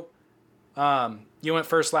 So, you went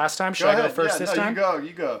first last time. Should I go first this time?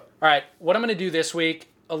 You go. All right. What I'm going to do this week,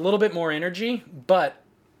 a little bit more energy, but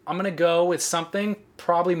I'm going to go with something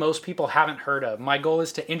probably most people haven't heard of. My goal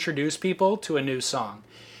is to introduce people to a new song.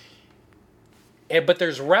 But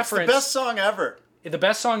there's reference. It's the best song ever. The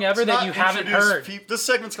best song ever that you haven't heard. This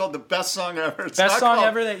segment's called the best song ever. It's best song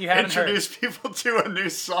ever that you haven't heard. Introduce people to a new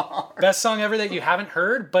song. Best song ever that you haven't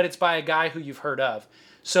heard, but it's by a guy who you've heard of.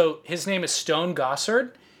 So his name is Stone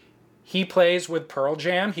Gossard. He plays with Pearl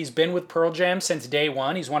Jam. He's been with Pearl Jam since day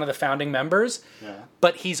one. He's one of the founding members. Yeah.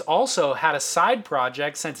 But he's also had a side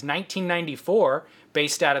project since 1994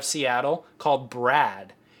 based out of Seattle called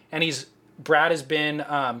Brad. And Brad has been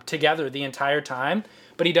together the entire time,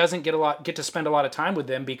 but he doesn't get to spend a lot of time with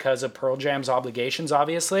them because of Pearl Jam's obligations,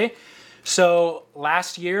 obviously. So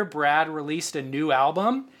last year, Brad released a new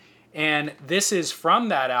album, and this is from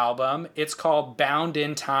that album. It's called Bound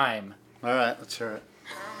in Time. All right, let's hear it.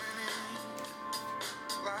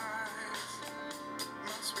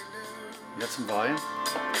 You got some volume?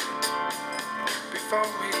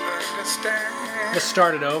 Let's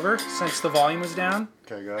start it over since the volume was down.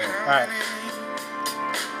 Okay, go ahead. All right.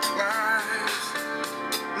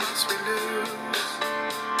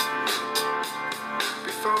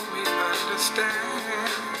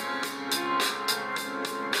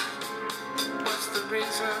 What's the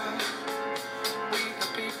reason we the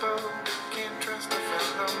people can't trust a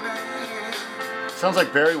fellow man? Sounds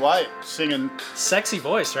like Barry White singing. Sexy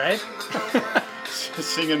voice, right?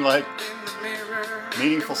 Singing like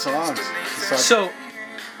meaningful songs. So,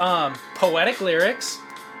 poetic lyrics.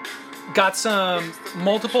 Got some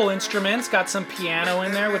multiple instruments. Got some piano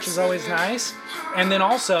in there, which is always nice. And then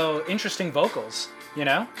also interesting vocals, you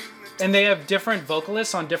know? And they have different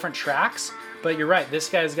vocalists on different tracks. But you're right, this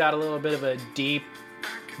guy's got a little bit of a deep,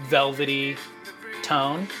 velvety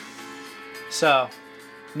tone. So,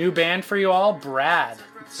 new band for you all, Brad.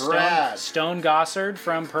 Stone Gossard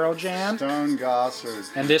from Pearl Jam. Stone Gossard.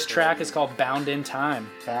 And this track is called Bound in Time.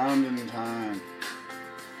 Bound in Time.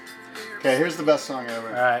 Okay, here's the best song ever.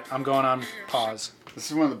 All right, I'm going on pause. This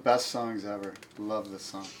is one of the best songs ever. Love this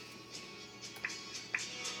song.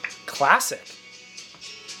 Classic.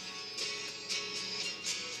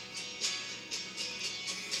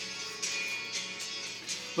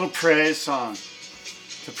 Little praise song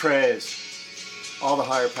to praise all the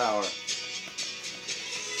higher power.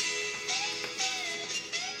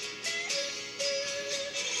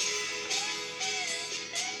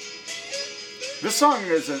 This song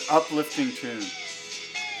is an uplifting tune.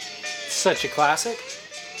 Such a classic.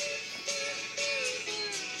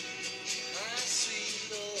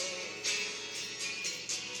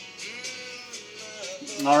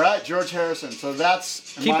 All right, George Harrison. So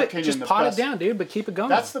that's, in my opinion, Just the pot best. it down, dude, but keep it going.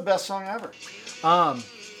 That's the best song ever.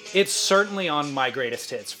 It's certainly on my greatest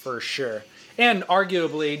hits, for sure. And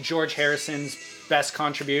arguably George Harrison's best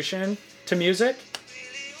contribution to music.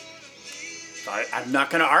 I'm not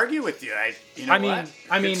going to argue with you. I mean,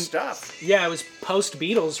 Good stuff. Yeah, it was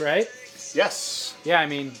post-Beatles, right? Yes, Yeah, I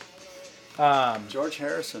mean, George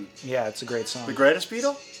Harrison, yeah, it's a great song. the greatest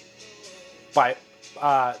Beatle. But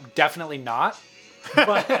definitely not.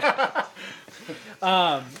 But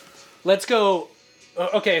let's go.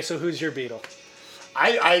 Okay, so who's your Beatle?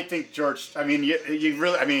 I think George. I mean, you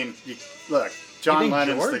really. I mean, look, John think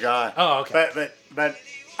Lennon's George? the guy. Oh, okay. But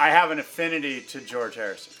I have an affinity to George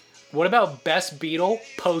Harrison. What about best Beatle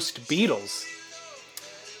post-Beatles?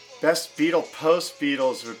 Best Beatle post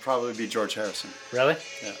Beatles would probably be George Harrison. Really?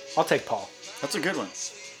 Yeah, I'll take Paul. that's a good one. a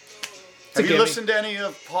Have you gimme. listened to any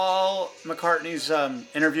of Paul McCartney's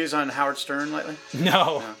interviews on Howard Stern lately?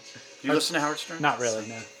 No, No. You listen to Howard Stern? not really,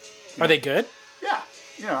 no. Are they good? Yeah.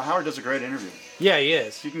 You know, Howard does a great interview. Yeah, he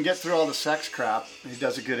is. You can get through all the sex crap. He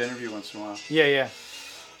does a good interview once in a while. Yeah.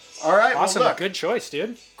 All right. Awesome. Well, look, Good choice,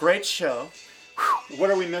 dude. great show. What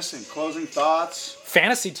are we missing? Closing thoughts?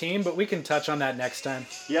 Fantasy team, but we can touch on that next time.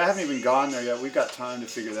 Yeah, I haven't even gone there yet. We've got time to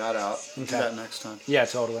figure that out. We'll do Okay. that next time. Yeah,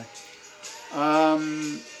 totally.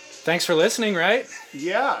 Um, Thanks for listening, right?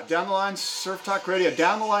 yeah, Down the Line Surf Talk Radio,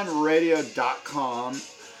 downthelineradio.com.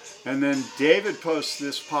 And then David posts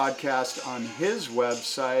this podcast on his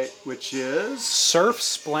website, which is...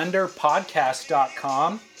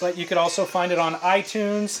 surfsplendorpodcast.com, but you could also find it on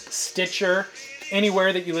iTunes, Stitcher,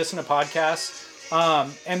 anywhere that you listen to podcasts.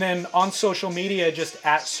 And then on social media, just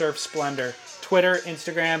at Surf Splendor. Twitter,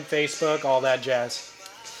 Instagram, Facebook, all that jazz.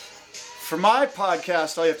 For my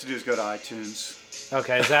podcast, all you have to do is go to iTunes.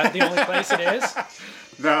 Okay, is that the only place it is?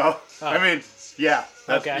 No. I mean, yeah.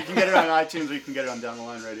 Okay. You can get it on iTunes or you can get it on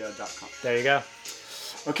downthelineradio.com. There you go.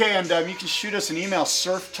 Okay, and you can shoot us an email,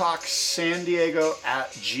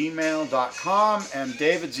 surftalksandiego@gmail.com, and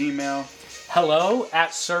David's email. Hello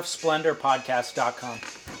at surfsplendorpodcast.com.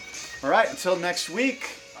 All right, until next week,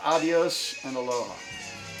 adios and aloha.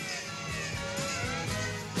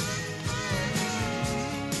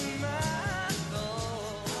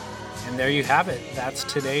 And there you have it. That's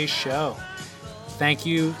today's show. Thank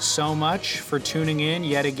you so much for tuning in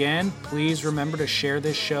yet again. Please remember to share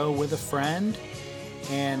this show with a friend.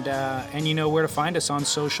 And you know where to find us on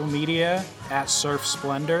social media at Surf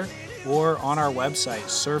Splendor or on our website,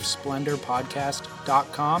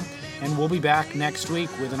 surfsplendorpodcast.com. And we'll be back next week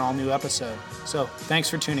with an all-new episode. So thanks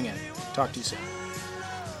for tuning in. Talk to you soon.